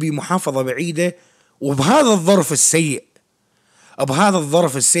تخليه بمحافظة بعيدة، وبهذا الظرف السيء، بهذا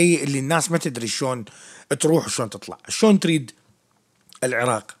الظرف السيء اللي الناس ما تدري شلون تروح وشلون تطلع، شلون تريد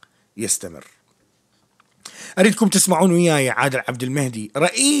العراق يستمر. أريدكم تسمعون وياي عادل عبد المهدي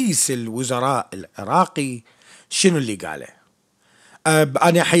رئيس الوزراء العراقي شنو اللي قاله.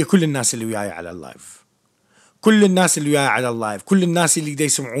 أنا أحيي كل الناس اللي وياي على اللايف، كل الناس اللي وياي على اللايف، كل الناس اللي دا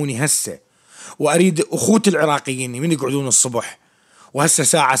يسمعوني هسه. وأريد أخوتي العراقيين من يقعدون الصبح وهسه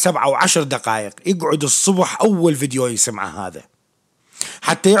ساعة 7:10 يقعد الصبح أول فيديو يسمعه هذا،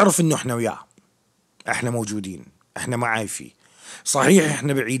 حتى يعرف إنه إحنا وياه، إحنا موجودين، إحنا معاي فيه. صحيح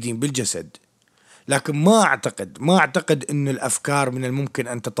إحنا بعيدين بالجسد، لكن ما أعتقد إن الأفكار من الممكن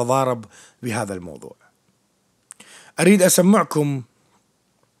أن تتضارب بهذا الموضوع. أريد أسمعكم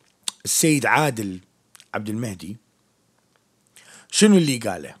السيد عادل عبد المهدي شنو اللي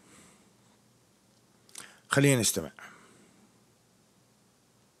قاله، خلينا نستمع.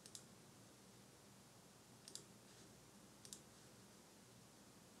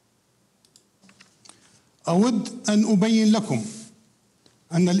 أود أن أبين لكم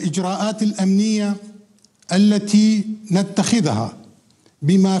أن الإجراءات الأمنية التي نتخذها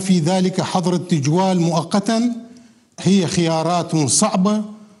بما في ذلك حظر التجوال مؤقتا هي خيارات صعبة،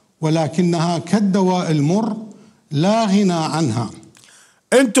 ولكنها كالدواء المر لا غنى عنها.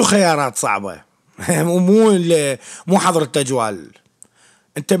 انتو خيارات صعبة مو حظر التجوال.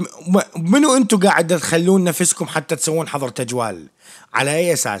 انت منو انتو قاعد تخلون نفسكم حتى تسوون حظر تجوال؟ على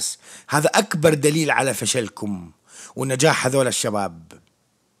اي اساس؟ هذا اكبر دليل على فشلكم ونجاح هذول الشباب.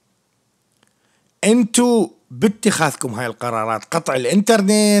 انتو باتخاذكم هاي القرارات، قطع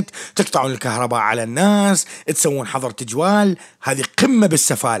الانترنت، تقطعون الكهرباء على الناس، تسوون حظر تجوال، هذه قمة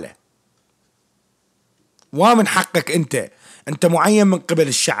بالسفالة. ومن حقك انت معين من قبل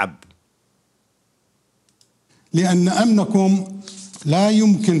الشعب، لأن أمنكم لا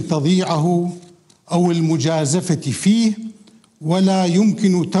يمكن تضييعه أو المجازفة فيه، ولا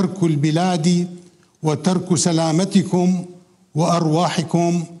يمكن ترك البلاد وترك سلامتكم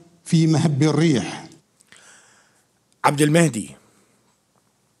وأرواحكم في مهب الريح. عبد المهدي،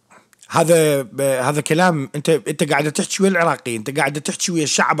 هذا كلام انت قاعد تحكي ويا العراقي، انت قاعد تحكي ويا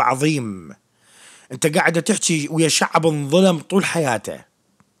شعب عظيم، انت قاعد تحكي ويا شعب انظلم طول حياته،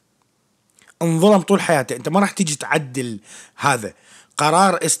 انت ما راح تيجي تعدل هذا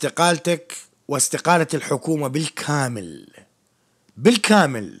قرار استقالتك واستقالة الحكومة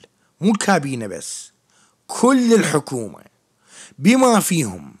بالكامل، مو الكابينة بس، كل الحكومة بما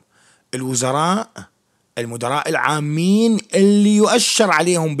فيهم الوزراء، المدراء العامين اللي يؤشر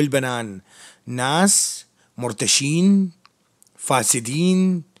عليهم بالبنان ناس مرتشين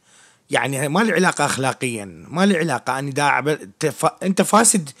فاسدين. يعني ما له علاقة أخلاقيا، ما له علاقة أنت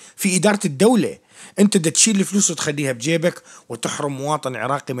فاسد في إدارة الدولة. أنت دا تشيل الفلوس وتخليها بجيبك وتحرم مواطن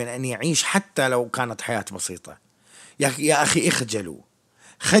عراقي من أن يعيش حتى لو كانت حياة بسيطة. يا أخي اخجلوا،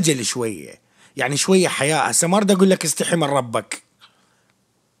 خجل شوية، يعني شوية حياء. هسه ما أريد أقول لك استحي من ربك.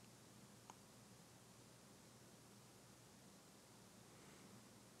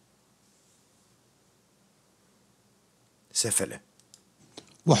 سفلة.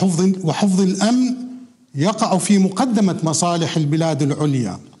 وحفظ الأمن يقع في مقدمة مصالح البلاد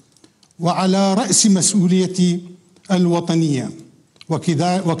العليا وعلى رأس مسؤولية الوطنية،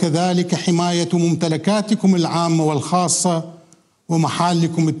 وكذلك حماية ممتلكاتكم العامة والخاصة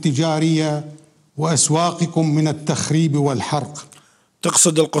ومحالكم التجارية وأسواقكم من التخريب والحرق.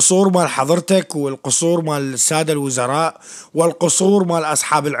 تقصد القصور مال حضرتك والقصور مال السادة الوزراء والقصور مال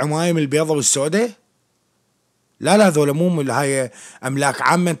أصحاب العمايم البيضة والسوداء؟ لا ذولا مو هاي املاك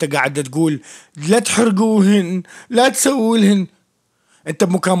عامة انت قاعد تقول لا تحرقوهن لا تسوولهن. انت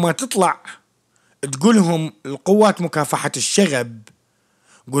بمكان ما تطلع تقولهم القوات مكافحة الشغب،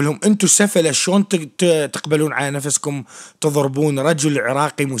 قولهم انتو سفلة شلون تقبلون على نفسكم تضربون رجل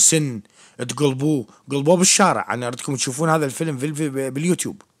عراقي مسن تقلبوه بالشارع. انا اردكم تشوفون هذا الفيلم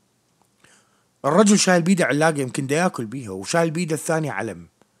باليوتيوب. الرجل شايل بيده علاقة يمكن دا ياكل بيها، وشايل بيده الثاني علم.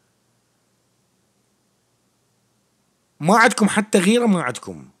 ما عندكم حتى غيرة، ما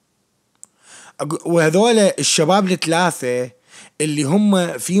عندكم. وهذول الشباب الثلاثة اللي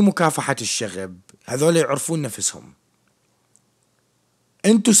هم في مكافحة الشغب هذول يعرفون نفسهم.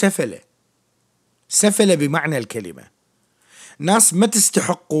 انتو سفلة بمعنى الكلمة، ناس ما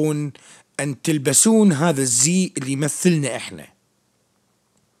تستحقون ان تلبسون هذا الزي اللي يمثلنا احنا.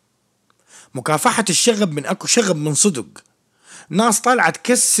 مكافحة الشغب من اكو شغب من صدق، ناس طالعة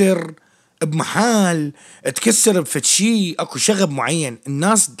تكسر بمحال، تكسر بفتشي، اكو شغب معين.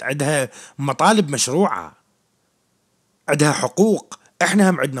 الناس عندها مطالب مشروعة، عندها حقوق. احنا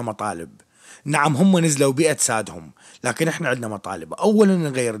هم عندنا مطالب. نعم هم نزلوا بيئة سادهم، لكن احنا عندنا مطالب. اولا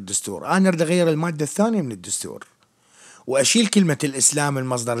نغير الدستور، انا اريد اغير المادة الثانية من الدستور واشيل كلمة الاسلام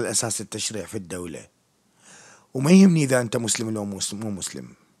المصدر الاساسي التشريع في الدولة. وما يهمني اذا انت مسلم لو مو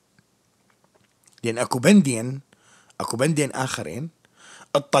مسلم، لان اكو بندين اخرين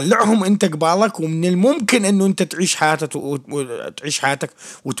تطلعهم انت قبالك، ومن الممكن انه انت تعيش حياتك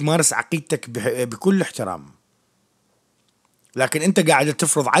وتمارس عقيدتك بكل احترام. لكن انت قاعد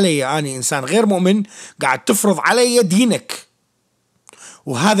تفرض علي، اني انسان غير مؤمن، قاعد تفرض علي دينك.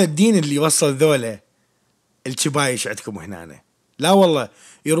 وهذا الدين اللي وصل ذولا الشبايش عندكم هنا. لا والله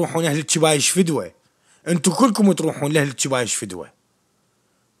يروحون اهل الشبايش فدوة، انتو كلكم تروحون لاهل الشبايش فدوة.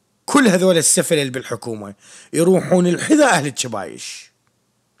 كل هذول السفل اللي بالحكومة يروحون الحذاء اهل الشبايش.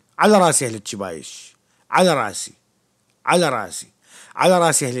 على راسي اهل الشبايش، على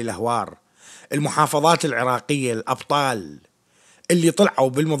راسي اهل الاهوار، المحافظات العراقية الابطال اللي طلعوا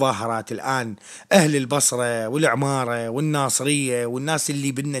بالمظاهرات الآن، أهل البصرة والعمارة والناصرية والناس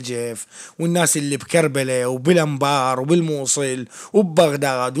اللي بالنجف والناس اللي بكربلة وبالأنبار وبالموصل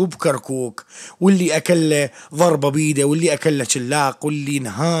وببغداد وبكركوك، واللي أكل ضربة بيده واللي أكل شلاق واللي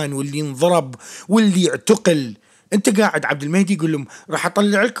نهان واللي انضرب واللي اعتقل. أنت قاعد عبد المهدي يقول لهم راح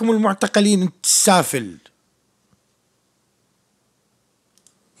أطلع لكم المعتقلين. أنت سافل.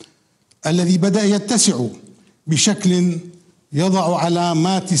 الذي بدأ يتسع بشكل يضع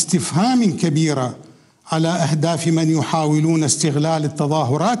علامات استفهام كبيرة على أهداف من يحاولون استغلال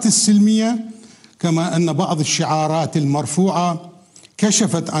التظاهرات السلمية، كما أن بعض الشعارات المرفوعة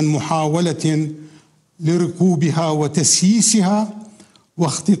كشفت عن محاولة لركوبها وتسييسها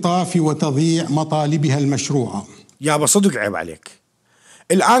واختطاف وتضييع مطالبها المشروعة. يا بصدق عيب عليك.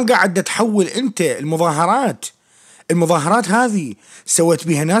 الآن قاعد تحول أنت المظاهرات هذه سوت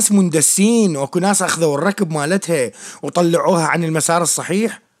بها ناس مندسين، واكو ناس اخذوا الركب مالتها وطلعوها عن المسار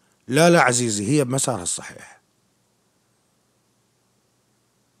الصحيح. لا عزيزي، هي بمسارها الصحيح.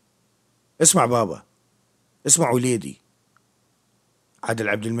 اسمع بابا، اسمع وليدي عادل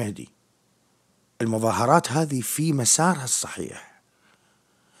عبد المهدي، المظاهرات هذه في مسارها الصحيح.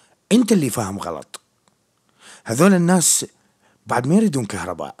 انت اللي فاهم غلط. هذول الناس بعد ما يريدون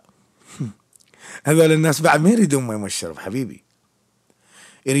كهرباء هذول الناس بعد ما يريدون مي والشرب حبيبي،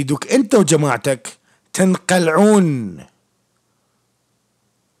 يريدوك انت وجماعتك تنقلعون.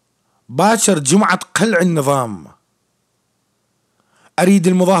 باكر جمعة قلع النظام. اريد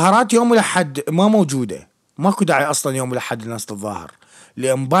المظاهرات يوم الاحد ما موجودة، ماكو داعي اصلا يوم الاحد الناس تتظاهر،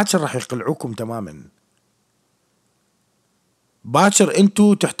 لان باكر راح يقلعوكم تماما. باكر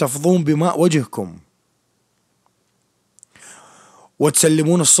انتو تحتفظون بماء وجهكم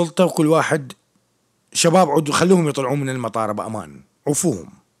وتسلمون السلطة، وكل واحد شباب عدوا خلوهم يطلعون من المطار بأمان،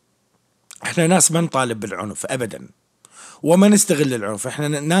 عفوهم. احنا ناس ما نطالب بالعنف ابدا وما نستغل العنف. احنا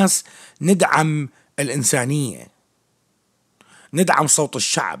ناس ندعم الانسانية، ندعم صوت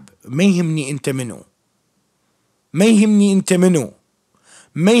الشعب. ما يهمني انت منو، ما يهمني انت منو،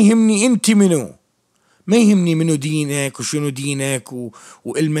 ما يهمني انت منو، ما يهمني منو دينك وشنو دينك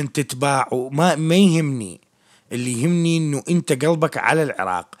والمن تتباع ما يهمني. اللي يهمني انه انت قلبك على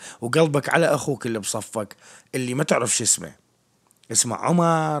العراق وقلبك على اخوك اللي بصفك اللي ما تعرف شو اسمه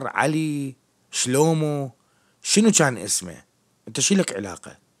عمر، علي، شلومو، شنو كان اسمه. انت شو لك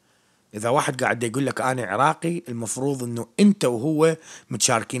علاقة؟ اذا واحد قاعد يقول لك انا عراقي، المفروض انه انت وهو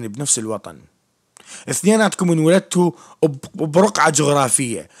متشاركين بنفس الوطن. اثنيناتكم انولدتوا برقعة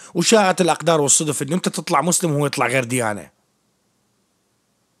جغرافية، وشاءت الاقدار والصدف انه انت تطلع مسلم وهو يطلع غير ديانة.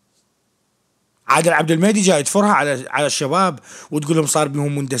 عادل عبد المهدي جاي تفرها على الشباب وتقول لهم صار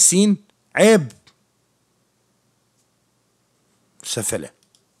بهم مندسين. عيب. سفلة.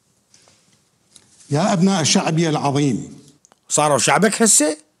 يا أبناء شعبي العظيم، صاروا شعبك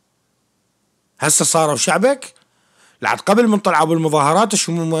هسه صاروا شعبك. لعد قبل من طلعوا بالمظاهرات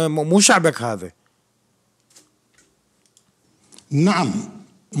شو مو شعبك هذا. نعم،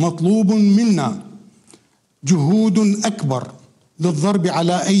 مطلوب منا جهود أكبر للضرب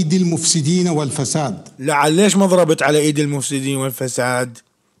على أيدي المفسدين والفساد. ليش ما ضربت على ايدي المفسدين والفساد؟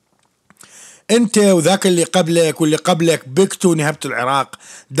 انت وذاك اللي قبلك واللي قبلك بكتوا نهبتوا العراق،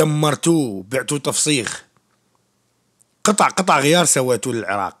 دمرتوه، بعتوه تفصيخ، قطع غيار سويتوه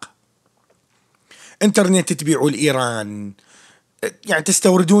للعراق. انترنت تبيعوا لإيران، يعني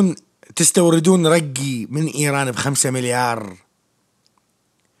تستوردون رقي من إيران ب5 مليار.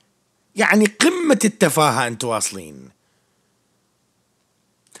 يعني قمة التفاهة انتوا واصلين.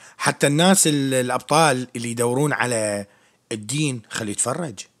 حتى الناس الأبطال اللي يدورون على الدين خلي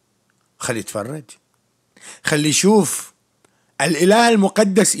يتفرج، خلي يشوف الإله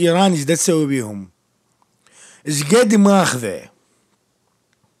المقدس إيران ايش دا تسوي بيهم، ايش قد ماخذه.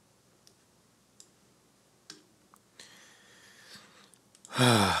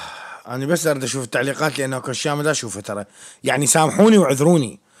 أنا بس أريد أشوف التعليقات لأنه كل ما دا أشوفه ترى. يعني سامحوني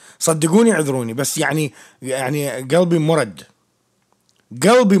وعذروني، صدقوني عذروني، بس يعني قلبي مرد.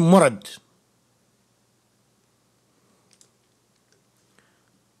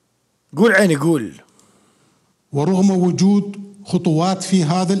 قول عيني قول. ورغم وجود خطوات في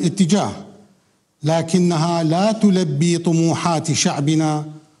هذا الاتجاه، لكنها لا تلبي طموحات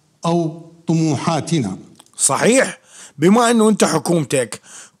شعبنا أو طموحاتنا. صحيح، بما أنه أنت حكومتك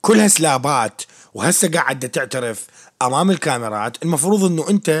كلها سلابات وهسه قاعدة تعترف أمام الكاميرات، المفروض أنه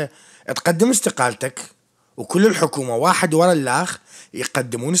أنت تقدم استقالتك، وكل الحكومة واحد ورا الآخر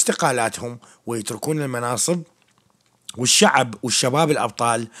يقدمون استقالاتهم ويتركون المناصب، والشعب والشباب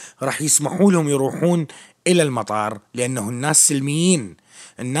الأبطال راح يسمحوا لهم يروحون إلى المطار، لأنه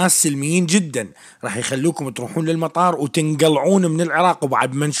الناس سلميين جدا، راح يخلوكم تروحون للمطار وتنقلعون من العراق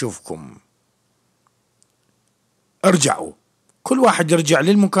وبعد ما نشوفكم. ارجعوا، كل واحد يرجع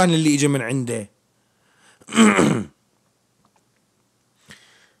للمكان اللي اجى من عنده.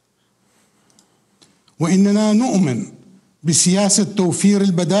 وإننا نؤمن بسياسة توفير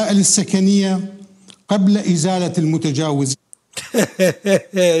البدائل السكنية قبل إزالة المتجاوزين.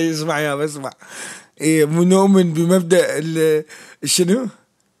 اسمع نؤمن بمبدأ شنو؟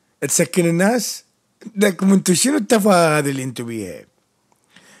 تسكن الناس؟ لكم انتو شنو التفاهة هذه اللي انتو بيها؟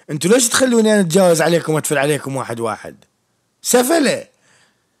 انتو ليش تخلوني انا اتجاوز عليكم وادفل عليكم واحد؟ سفلة.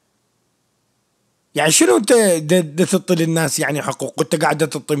 يعني شنو انت دا تعطي للناس يعني حقوق وانت قاعد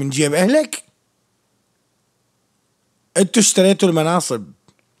تعطي من جيب اهلك؟ انتو اشتريتوا المناصب،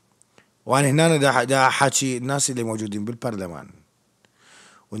 وانا هنا دا حاكي الناس اللي موجودين بالبرلمان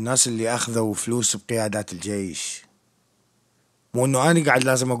والناس اللي اخذوا فلوس بقيادات الجيش. مو انه انا قاعد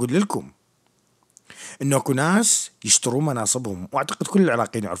لازم اقول لكم انه اكو ناس يشترون مناصبهم، واعتقد كل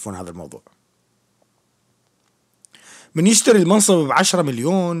العراقيين يعرفون هذا الموضوع. من يشتري المنصب ب10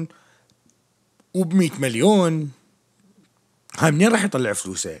 مليون وب100 مليون، هاي منين راح يطلع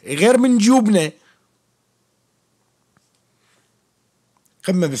فلوسه غير من جيوبنا؟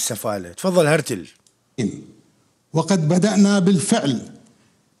 قمة بالسفالة. تفضل هرتل. وقد بدأنا بالفعل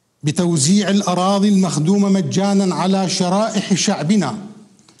بتوزيع الأراضي المخدومة مجانا على شرائح شعبنا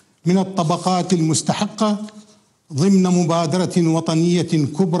من الطبقات المستحقة ضمن مبادرة وطنية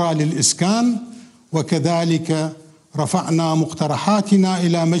كبرى للإسكان، وكذلك رفعنا مقترحاتنا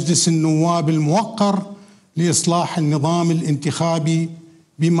إلى مجلس النواب الموقر لإصلاح النظام الانتخابي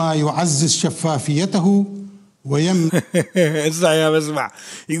بما يعزز شفافيته اسمع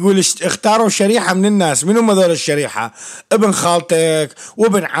يقول اختاروا شريحة من الناس. من هم ذول الشريحة؟ ابن خالتك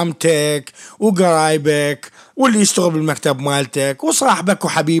وابن عمتك وقرايبك واللي يشتغل بالمكتب مالتك وصاحبك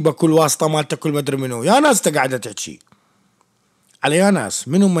وحبيبك والواسطة مالتك والمدري منو. يا ناس تقعد تحكي على يا ناس.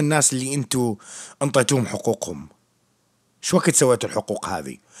 من هم الناس اللي انتو انطيتوهم حقوقهم؟ شو وقت سويتوا الحقوق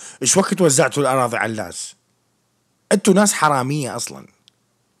هذه؟ شو وقت وزعتوا الأراضي على الناس؟ انتو ناس حرامية أصلا.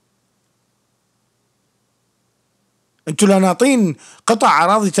 انتوا لا ناطين قطع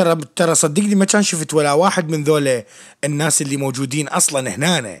اراضي. ترى صدقني ما كان شفت ولا واحد من ذولا الناس اللي موجودين اصلا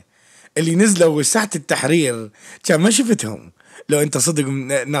هنا اللي نزلوا ساحة التحرير، كان ما شفتهم. لو انت صدق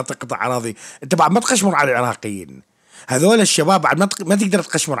ناطي قطع اراضي، انت بعد ما تقشمر على العراقيين هذول الشباب، بعد ما تقدر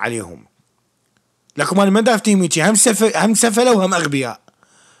تقشمر عليهم. لكم انا ما دافتين ميتي، هم سفلة وهم اغبياء.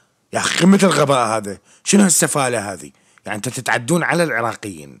 يا اخي قمة الغباء هذا. شنو هالسفالة هذه؟ يعني انت تتعدون على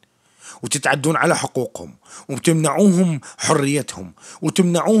العراقيين وتتعدون على حقوقهم وتمنعوهم حريتهم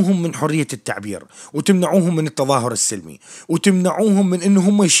وتمنعوهم من حرية التعبير وتمنعوهم من التظاهر السلمي وتمنعوهم من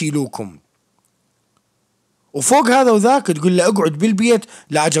انهم يشيلوكم. وفوق هذا وذاك تقول له اقعد بالبيت،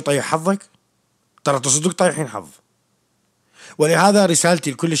 لا اجي طيح حظك. ترى تصدق طايحين حظ. ولهذا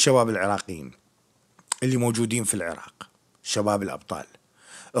رسالتي لكل الشباب العراقيين اللي موجودين في العراق، شباب الأبطال،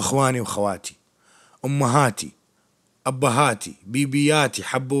 إخواني وخواتي، أمهاتي، أبهاتي، بيبياتي،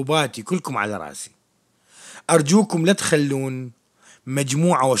 حبوباتي، كلكم على راسي. أرجوكم لا تخلون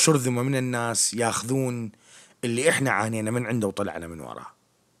مجموعة وشرذمة من الناس ياخذون اللي إحنا عانينا من عنده وطلعنا من وراه.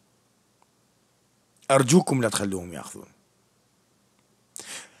 أرجوكم لا تخلوهم ياخذون.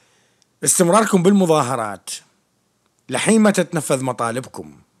 استمراركم بالمظاهرات لحين ما تتنفذ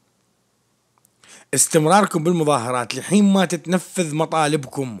مطالبكم، استمراركم بالمظاهرات لحين ما تتنفذ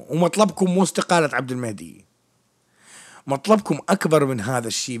مطالبكم، ومطلبكم مو استقالة عبد المهدي، مطلبكم أكبر من هذا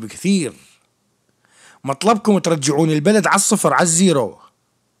الشيء بكثير. مطلبكم ترجعون البلد على الصفر، على الزيرو،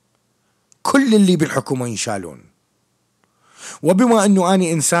 كل اللي بالحكومة ينشالون. وبما أنه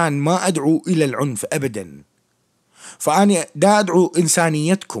أنا إنسان ما أدعو إلى العنف أبدا، فأنا دا أدعو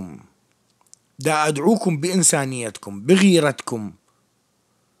إنسانيتكم، دا أدعوكم بإنسانيتكم، بغيرتكم.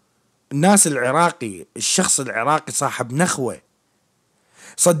 الناس العراقي، الشخص العراقي صاحب نخوة.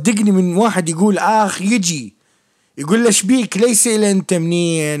 صدقني من واحد يقول يجي يقول له شبيك، ليس إلى أنت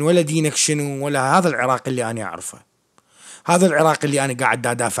منين ولا دينك شنو، ولا هذا العراق اللي أنا أعرفه، هذا العراق اللي أنا قاعد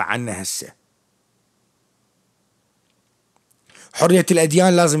أدافع عنه هسه. حرية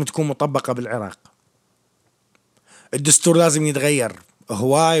الأديان لازم تكون مطبقة بالعراق. الدستور لازم يتغير،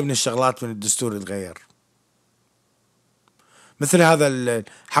 هواي من الشغلات من الدستور يتغير، مثل هذا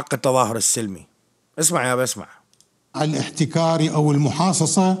حق التظاهر السلمي. اسمع يا بسمع. الاحتكار أو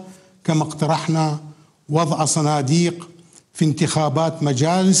المحاصصة، كما اقترحنا وضع صناديق في انتخابات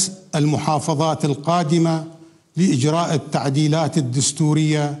مجالس المحافظات القادمة لإجراء التعديلات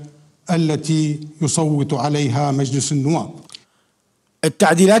الدستورية التي يصوت عليها مجلس النواب.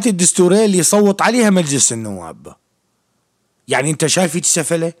 التعديلات الدستورية اللي يصوت عليها مجلس النواب، يعني انت شايف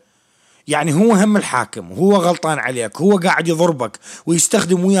سفلة؟ يعني هو هم الحاكم، هو غلطان عليك، هو قاعد يضربك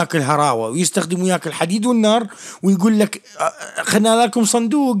ويستخدم وياك الهراوة ويستخدم وياك الحديد والنار، ويقول لك خلنا لكم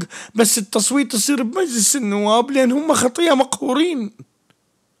صندوق بس التصويت يصير بمجلس النواب لأن هم خطية مقهورين.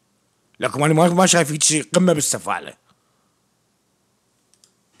 لكم أنا ما شايف شيء، قمة بالسفالة.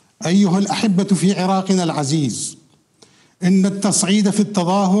 أيها الأحبة في عراقنا العزيز، إن التصعيد في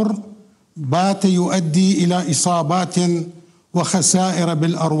التظاهر بات يؤدي إلى إصابات وخسائر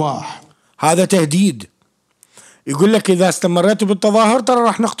بالأرواح. هذا تهديد، يقول لك إذا استمرتوا بالتظاهر ترى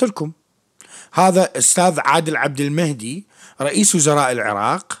راح نقتلكم. هذا أستاذ عادل عبد المهدي رئيس وزراء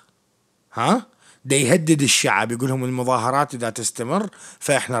العراق دا يهدد الشعب، يقول لهم المظاهرات إذا تستمر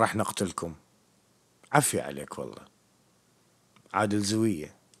فإحنا راح نقتلكم. عفي عليك والله عادل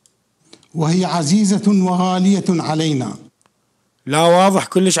زوية. وهي عزيزة وغالية علينا. لا، واضح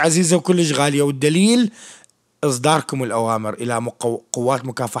كلش عزيزة وكلش غالية، والدليل إصداركم الأوامر إلى قوات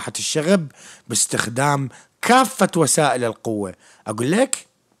مكافحة الشغب باستخدام كافة وسائل القوة. أقول لك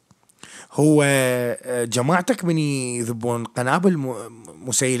هو جماعتك من يذبون قنابل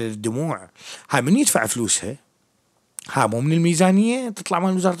مسيلة للدموع، هاي من يدفع فلوسها؟ هاي مو من الميزانية تطلع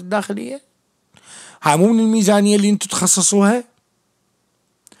من وزارة الداخلية؟ هاي مو من الميزانية اللي انتم تخصصوها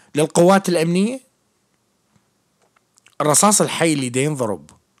للقوات الأمنية؟ الرصاص الحي اللي دا ينضرب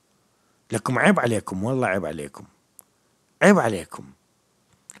لكم، عيب عليكم والله، عيب عليكم، عيب عليكم.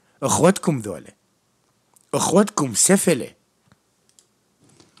 اخوتكم ذولا، اخوتكم سفلة.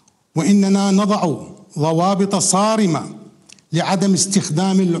 وإننا نضع ضوابط صارمة لعدم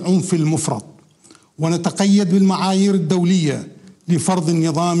استخدام العنف المفرط، ونتقيد بالمعايير الدولية لفرض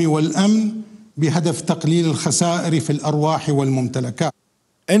النظام والأمن بهدف تقليل الخسائر في الأرواح والممتلكات.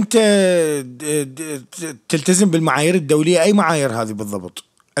 أنت تلتزم بالمعايير الدولية؟ أي معايير هذه بالضبط؟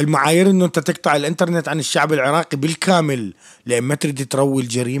 المعايير أنه أنت تقطع الإنترنت عن الشعب العراقي بالكامل لأن ما تريد تروي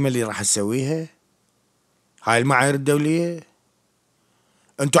الجريمة اللي راح تسويها؟ هاي المعايير الدولية؟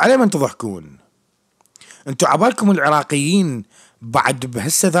 أنتوا على من تضحكون؟ أنتوا عبالكم العراقيين بعد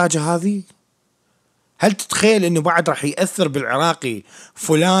بهالسذاجة هذه؟ هل تتخيل أنه بعد راح يأثر بالعراقي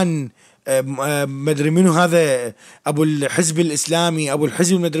فلان مدري منو هذا أبو الحزب الإسلامي، أبو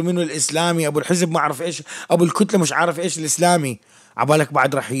الحزب مدري منو الإسلامي، أبو الحزب ما أعرف إيش، أبو الكتلة مش عارف إيش الإسلامي، عبالك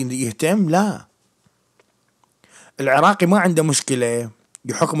بعد راح يهتم؟ لا، العراقي ما عنده مشكلة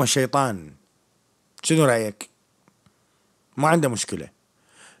يحكم الشيطان. شنو رأيك؟ ما عنده مشكلة.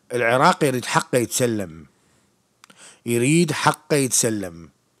 العراقي يريد حقه يتسلم، يريد حقه يتسلم،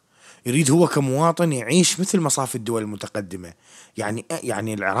 يريد هو كمواطن يعيش مثل مصاف الدول المتقدمة.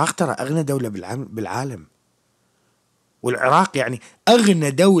 يعني العراق ترى أغنى دولة بالعالم، والعراق يعني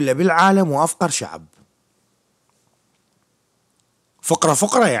أغنى دولة بالعالم وأفقر شعب.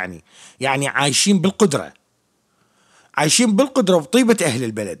 فقرة يعني عايشين بالقدرة، عايشين بالقدرة وبطيبة أهل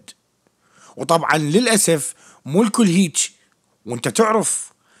البلد. وطبعا للأسف مو الكل هيك، وانت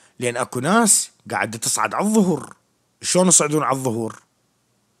تعرف، لأن أكو ناس قاعدة تصعد على الظهور. شلون يصعدون على الظهور؟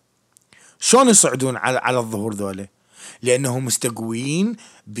 شلون يصعدون على الظهور ذولا؟ لأنهم مستقوين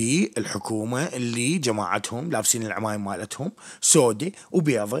بالحكومة اللي جماعتهم لابسين العمايم مالتهم سودة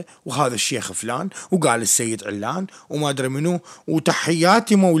وبيضة، وهذا الشيخ فلان وقال السيد علان وما أدري منو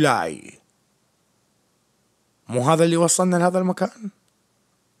وتحياتي مولاي. مو هذا اللي وصلنا لهذا المكان؟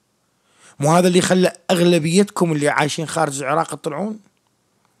 مو هذا اللي خلى أغلبيتكم اللي عايشين خارج العراق يطلعون؟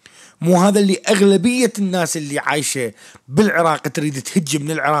 مو هذا اللي أغلبية الناس اللي عايشة بالعراق تريد تهج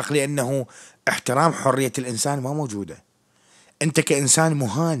من العراق؟ لأنه احترام حرية الإنسان ما موجودة. أنت كإنسان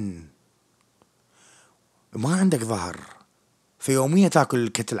مهان، ما عندك ظهر، في يومية تاكل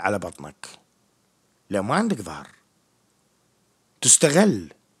الكتل على بطنك. لا، ما عندك ظهر،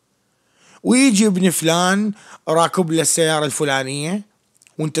 تستغل. ويجي ابن فلان راكب للسيارة الفلانية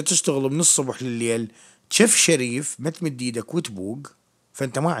وانت تشتغل من الصبح لليل شف شريف، ما تمد ايدك وتبوق،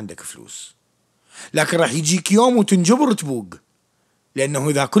 فانت ما عندك فلوس. لكن راح يجيك يوم وتنجبر تبوق، لأنه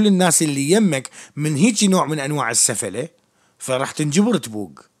إذا كل الناس اللي يمك من هيك نوع من أنواع السفلة فراح تنجبر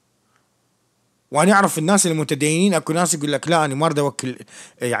تبوق. وأنا أعرف الناس المتدينين أكو ناس يقول لك لا أنا ما أريد أوكل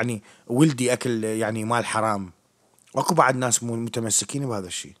يعني ولدي أكل يعني مال حرام، وأكو بعد ناس متمسكين بهذا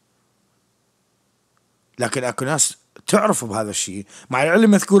الشيء. لكن أكو ناس تعرف بهذا الشيء، مع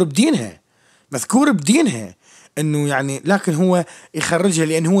العلم مذكور بدينها إنه يعني، لكن هو يخرجها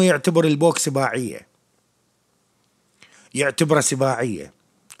لأن هو يعتبر البوك سباعية، يعتبره سباعية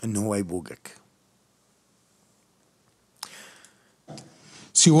إنه هو يبوقك.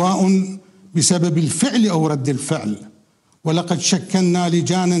 سواء بسبب الفعل أو رد الفعل. ولقد شكلنا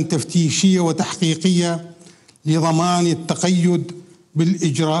لجانا تفتيشية وتحقيقية لضمان التقيد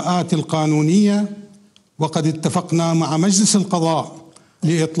بالإجراءات القانونية، وقد اتفقنا مع مجلس القضاء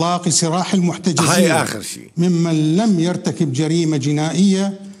لإطلاق سراح المحتجزين آخر شيء ممن لم يرتكب جريمة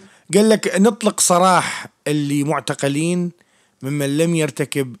جنائية. قال لك نطلق سراح اللي معتقلين ممن لم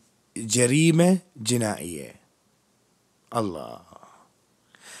يرتكب جريمة جنائية. الله.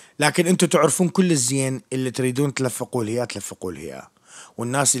 لكن انتم تعرفون كل الزين، اللي تريدون تلفقوا لها تلفقوا لها،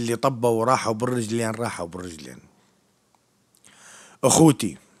 والناس اللي طبوا وراحوا بالرجلين راحوا بالرجلين.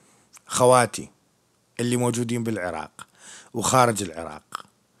 اخوتي خواتي اللي موجودين بالعراق وخارج العراق،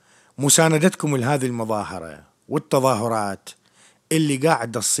 مساندتكم لهذه المظاهرة والتظاهرات اللي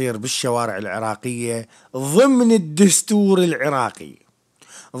قاعدة تصير بالشوارع العراقية ضمن الدستور العراقي،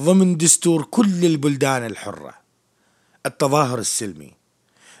 ضمن دستور كل البلدان الحرة، التظاهر السلمي،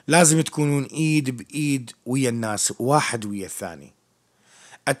 لازم تكونون ايد بايد ويا الناس، واحد ويا الثاني.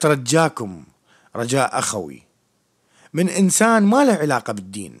 اترجاكم رجاء اخوي من انسان ما له علاقة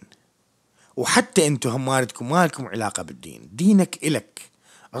بالدين، وحتى انتم هم ما لكم علاقة بالدين، دينك إلك،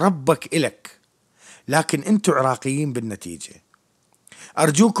 ربك إلك، لكن انتم عراقيين بالنتيجة.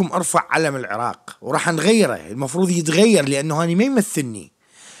 ارجوكم ارفع علم العراق، وراح نغيره، المفروض يتغير، لانه هاني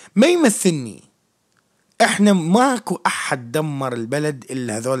ما يمثلني. احنا ماكو احد دمر البلد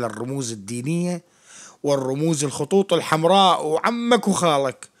الا هذول الرموز الدينية والرموز الخطوط الحمراء وعمك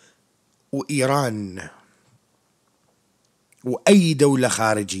وخالك وإيران وأي دولة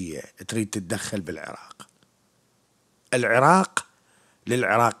خارجية تريد تتدخل بالعراق. العراق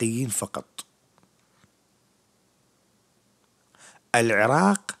للعراقيين فقط،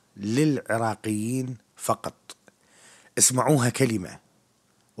 العراق للعراقيين فقط. اسمعوها كلمة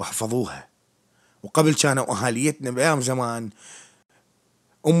واحفظوها. وقبل كانوا أهاليتنا بأيام زمان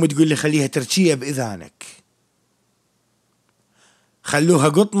أم تقول لي خليها تركية بإذانك، خلوها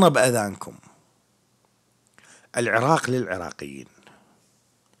قطنة بأذانكم. العراق للعراقيين،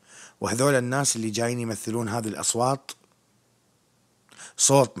 وهذول الناس اللي جايين يمثلون هذه الأصوات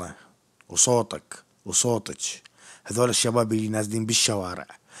صوتنا وصوتك وصوتك. هذول الشباب اللي نازلين بالشوارع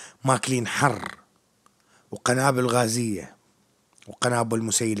ماكلين حر وقنابل غازية وقنابل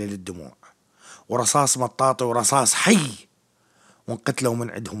مسيلة للدموع ورصاص مطاطي ورصاص حي، وانقتلوا من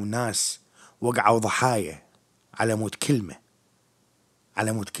عندهم ناس، وقعوا ضحايا على مود كلمة،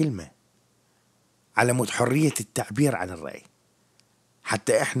 على مود كلمة، على مود حرية التعبير عن الرأي،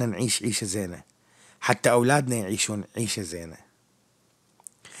 حتى احنا نعيش عيشة زينة، حتى أولادنا يعيشون عيشة زينة.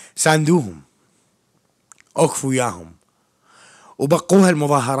 ساندوهم، أوقفوا وياهم، وبقوها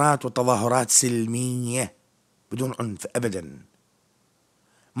المظاهرات والتظاهرات سلمية بدون عنف أبدا.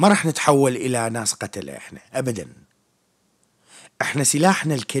 ما رح نتحول إلى ناس قتلة احنا أبدا. احنا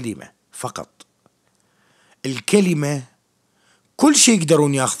سلاحنا الكلمة فقط. الكلمة، كل شيء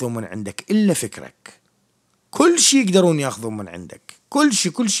يقدرون ياخذون من عندك إلا فكرك، كل شيء يقدرون ياخذون من عندك، كل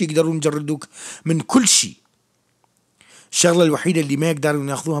شيء يقدرون يجردوك من كل شيء. الشغلة الوحيدة اللي ما يقدرون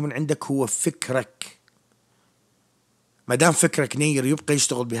ياخذوها من عندك هو فكرك. ما دام فكرك نير يبقى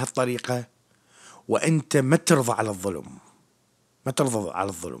يشتغل بهالطريقة، وأنت ما ترضى على الظلم، ما ترضى على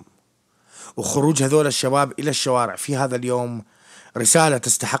الظلم. وخروج هذول الشباب إلى الشوارع في هذا اليوم رسالة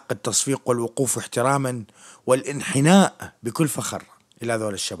تستحق التصفيق والوقوف احتراما والانحناء بكل فخر إلى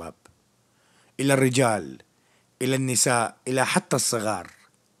هذول الشباب، إلى الرجال، إلى النساء، إلى حتى الصغار،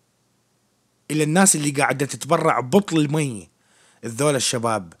 إلى الناس اللي قاعدة تتبرع ببطل المي. الذول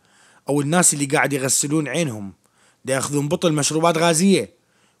الشباب أو الناس اللي قاعد يغسلون عينهم دا ياخذون بطل مشروبات غازية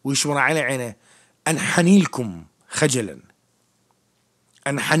ويشمر على عينه، أنحني لكم خجلا،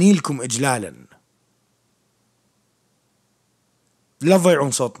 أنحني لكم إجلالا، لا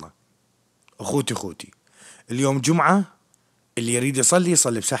تضيعون صوتنا. أخوتي اليوم جمعة، اللي يريد يصلي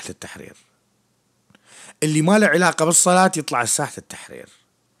يصلي بساحة التحرير، اللي ما له علاقة بالصلاة يطلع لساحة التحرير،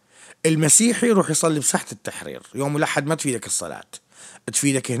 المسيحي يروح يصلي بساحة التحرير. يوم الأحد ما تفيدك الصلاة،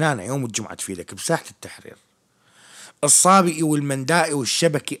 تفيدك هنا، يوم الجمعة تفيدك بساحة التحرير. الصابئي والمندائي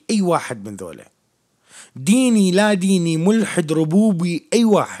والشبكي، أي واحد من ذولا، ديني لا ديني، ملحد ربوبي، أي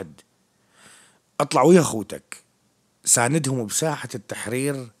واحد، اطلع ويا أخوتك ساندهم بساحة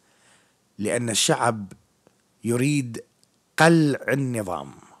التحرير، لأن الشعب يريد قلع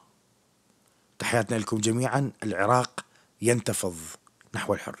النظام. تحياتنا لكم جميعا. العراق ينتفض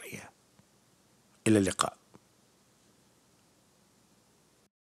نحو الحرية. إلى اللقاء.